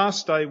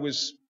last day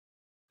was,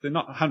 they're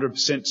not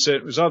 100%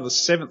 certain, it was either the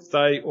 7th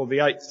day or the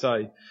 8th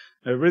day.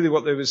 Really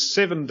what there was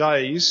 7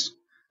 days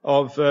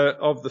of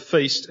the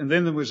feast, and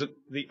then there was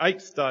the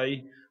 8th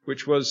day,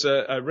 which was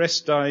a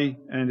rest day,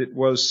 and it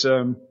was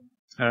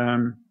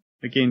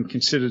again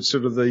considered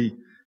sort of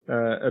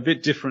a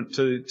bit different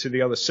to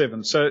the other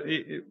 7. So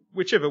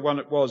whichever one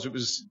it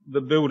was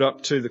the build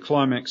up to the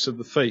climax of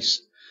the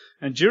feast.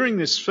 And during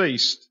this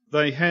feast,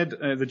 they had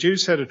the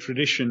Jews had a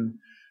tradition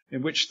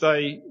in which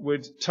they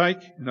would take,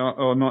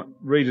 I'll not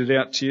read it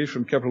out to you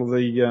from a couple of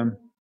the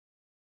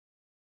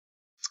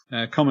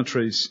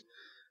commentaries.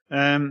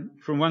 From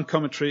one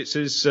commentary it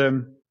says,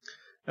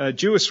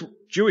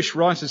 Jewish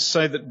writers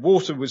say that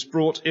water was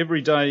brought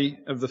every day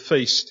of the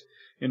feast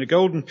in a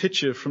golden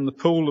pitcher from the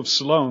pool of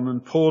Siloam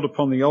and poured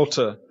upon the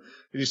altar.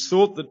 It is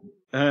thought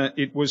that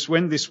it was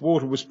when this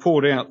water was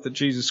poured out that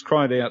Jesus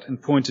cried out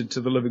and pointed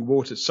to the living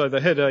water. So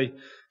they had a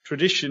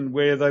tradition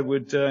where they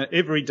would,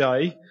 every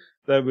day,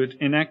 they would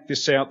enact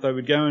this out. They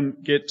would go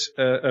and get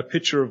a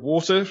pitcher of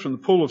water from the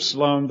pool of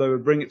Siloam. They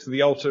would bring it to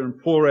the altar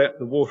and pour out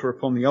the water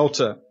upon the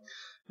altar.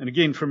 And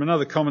again, from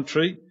another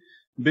commentary,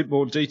 a bit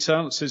more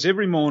detail, it says,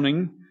 every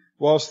morning,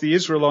 whilst the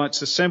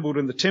Israelites assembled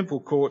in the temple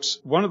courts,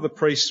 one of the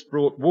priests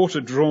brought water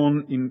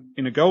drawn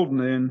in a golden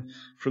urn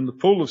from the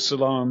pool of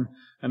Siloam,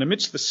 and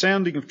amidst the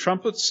sounding of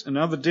trumpets and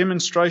other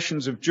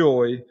demonstrations of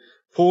joy,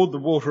 poured the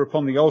water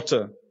upon the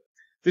altar.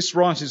 This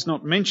rite is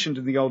not mentioned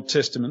in the Old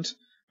Testament,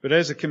 but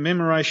as a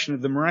commemoration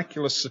of the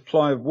miraculous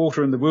supply of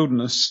water in the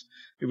wilderness,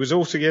 it was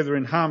altogether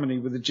in harmony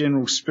with the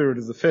general spirit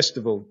of the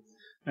festival.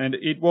 And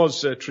it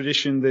was a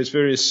tradition. There's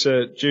various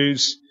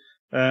Jews'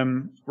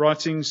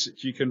 writings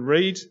that you can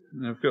read,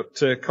 and I've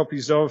got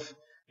copies of,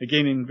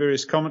 again in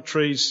various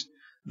commentaries,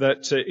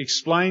 that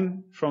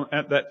explain from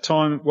at that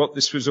time what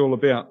this was all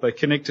about. They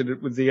connected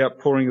it with the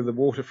outpouring of the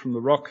water from the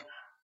rock.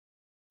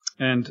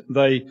 And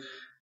they,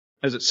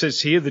 as it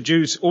says here, the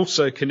Jews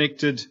also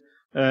connected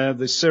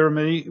the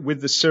ceremony,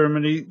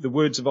 the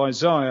words of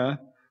Isaiah,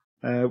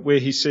 where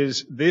he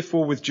says,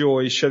 therefore with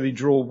joy shall he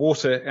draw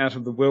water out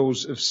of the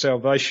wells of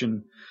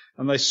salvation.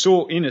 And they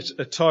saw in it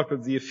a type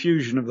of the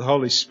effusion of the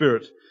Holy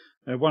Spirit.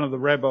 One of the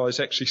rabbis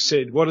actually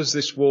said, what is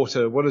this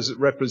water? What does it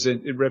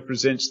represent? It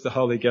represents the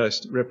Holy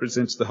Ghost. It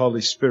represents the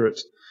Holy Spirit.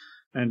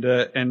 And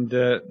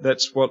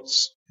that's what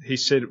he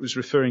said it was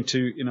referring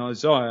to in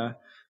Isaiah,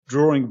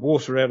 drawing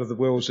water out of the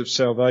wells of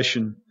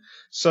salvation.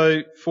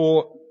 So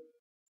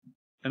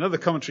another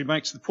commentary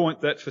makes the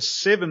point that for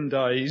 7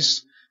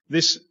 days,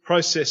 this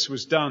process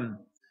was done.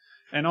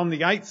 And on the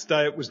 8th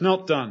day, it was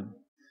not done.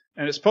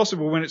 And it's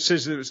possible when it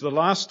says that it was the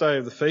last day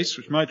of the feast,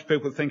 which most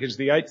people think is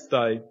the 8th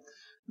day,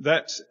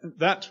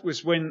 that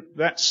was when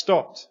that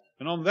stopped.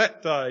 And on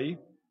that day,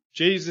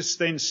 Jesus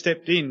then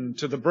stepped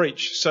into the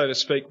breach, so to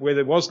speak, where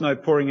there was no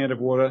pouring out of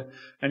water.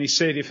 And he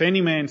said, if any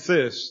man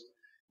thirst,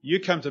 you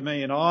come to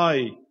me and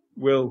I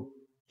will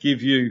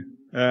give you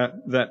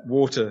that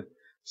water.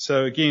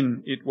 So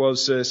again, it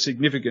was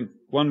significant.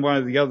 One way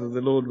or the other,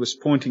 the Lord was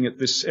pointing at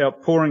this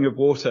outpouring of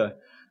water,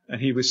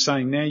 and he was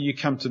saying, now you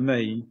come to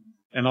me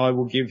and I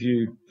will give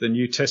you the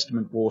New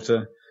Testament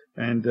water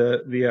and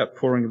the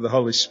outpouring of the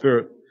Holy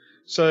Spirit.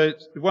 So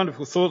it's a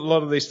wonderful thought. A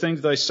lot of these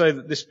things, they say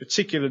that this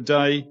particular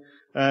day,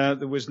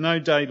 there was no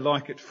day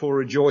like it for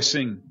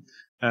rejoicing.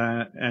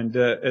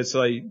 As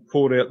they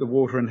poured out the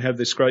water and had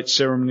this great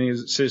ceremony, as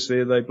it says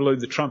there, they blew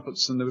the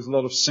trumpets and there was a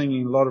lot of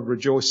singing, a lot of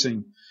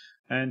rejoicing.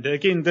 And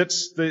again,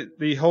 that's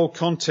the whole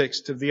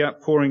context of the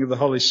outpouring of the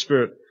Holy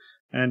Spirit.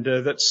 And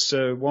that's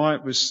why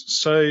it was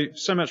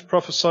so much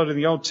prophesied in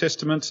the Old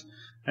Testament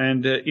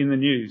and in the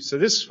New. So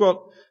this is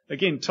what,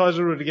 again, ties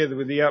it all together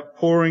with the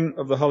outpouring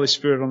of the Holy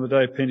Spirit on the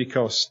day of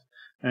Pentecost.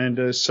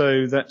 And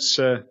so that's,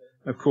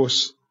 of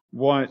course,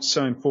 why it's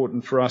so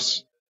important for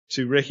us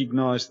to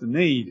recognise the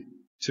need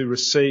to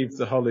receive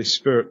the Holy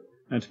Spirit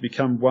and to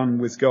become one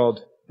with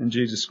God and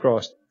Jesus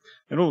Christ.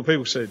 And all the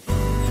people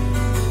said...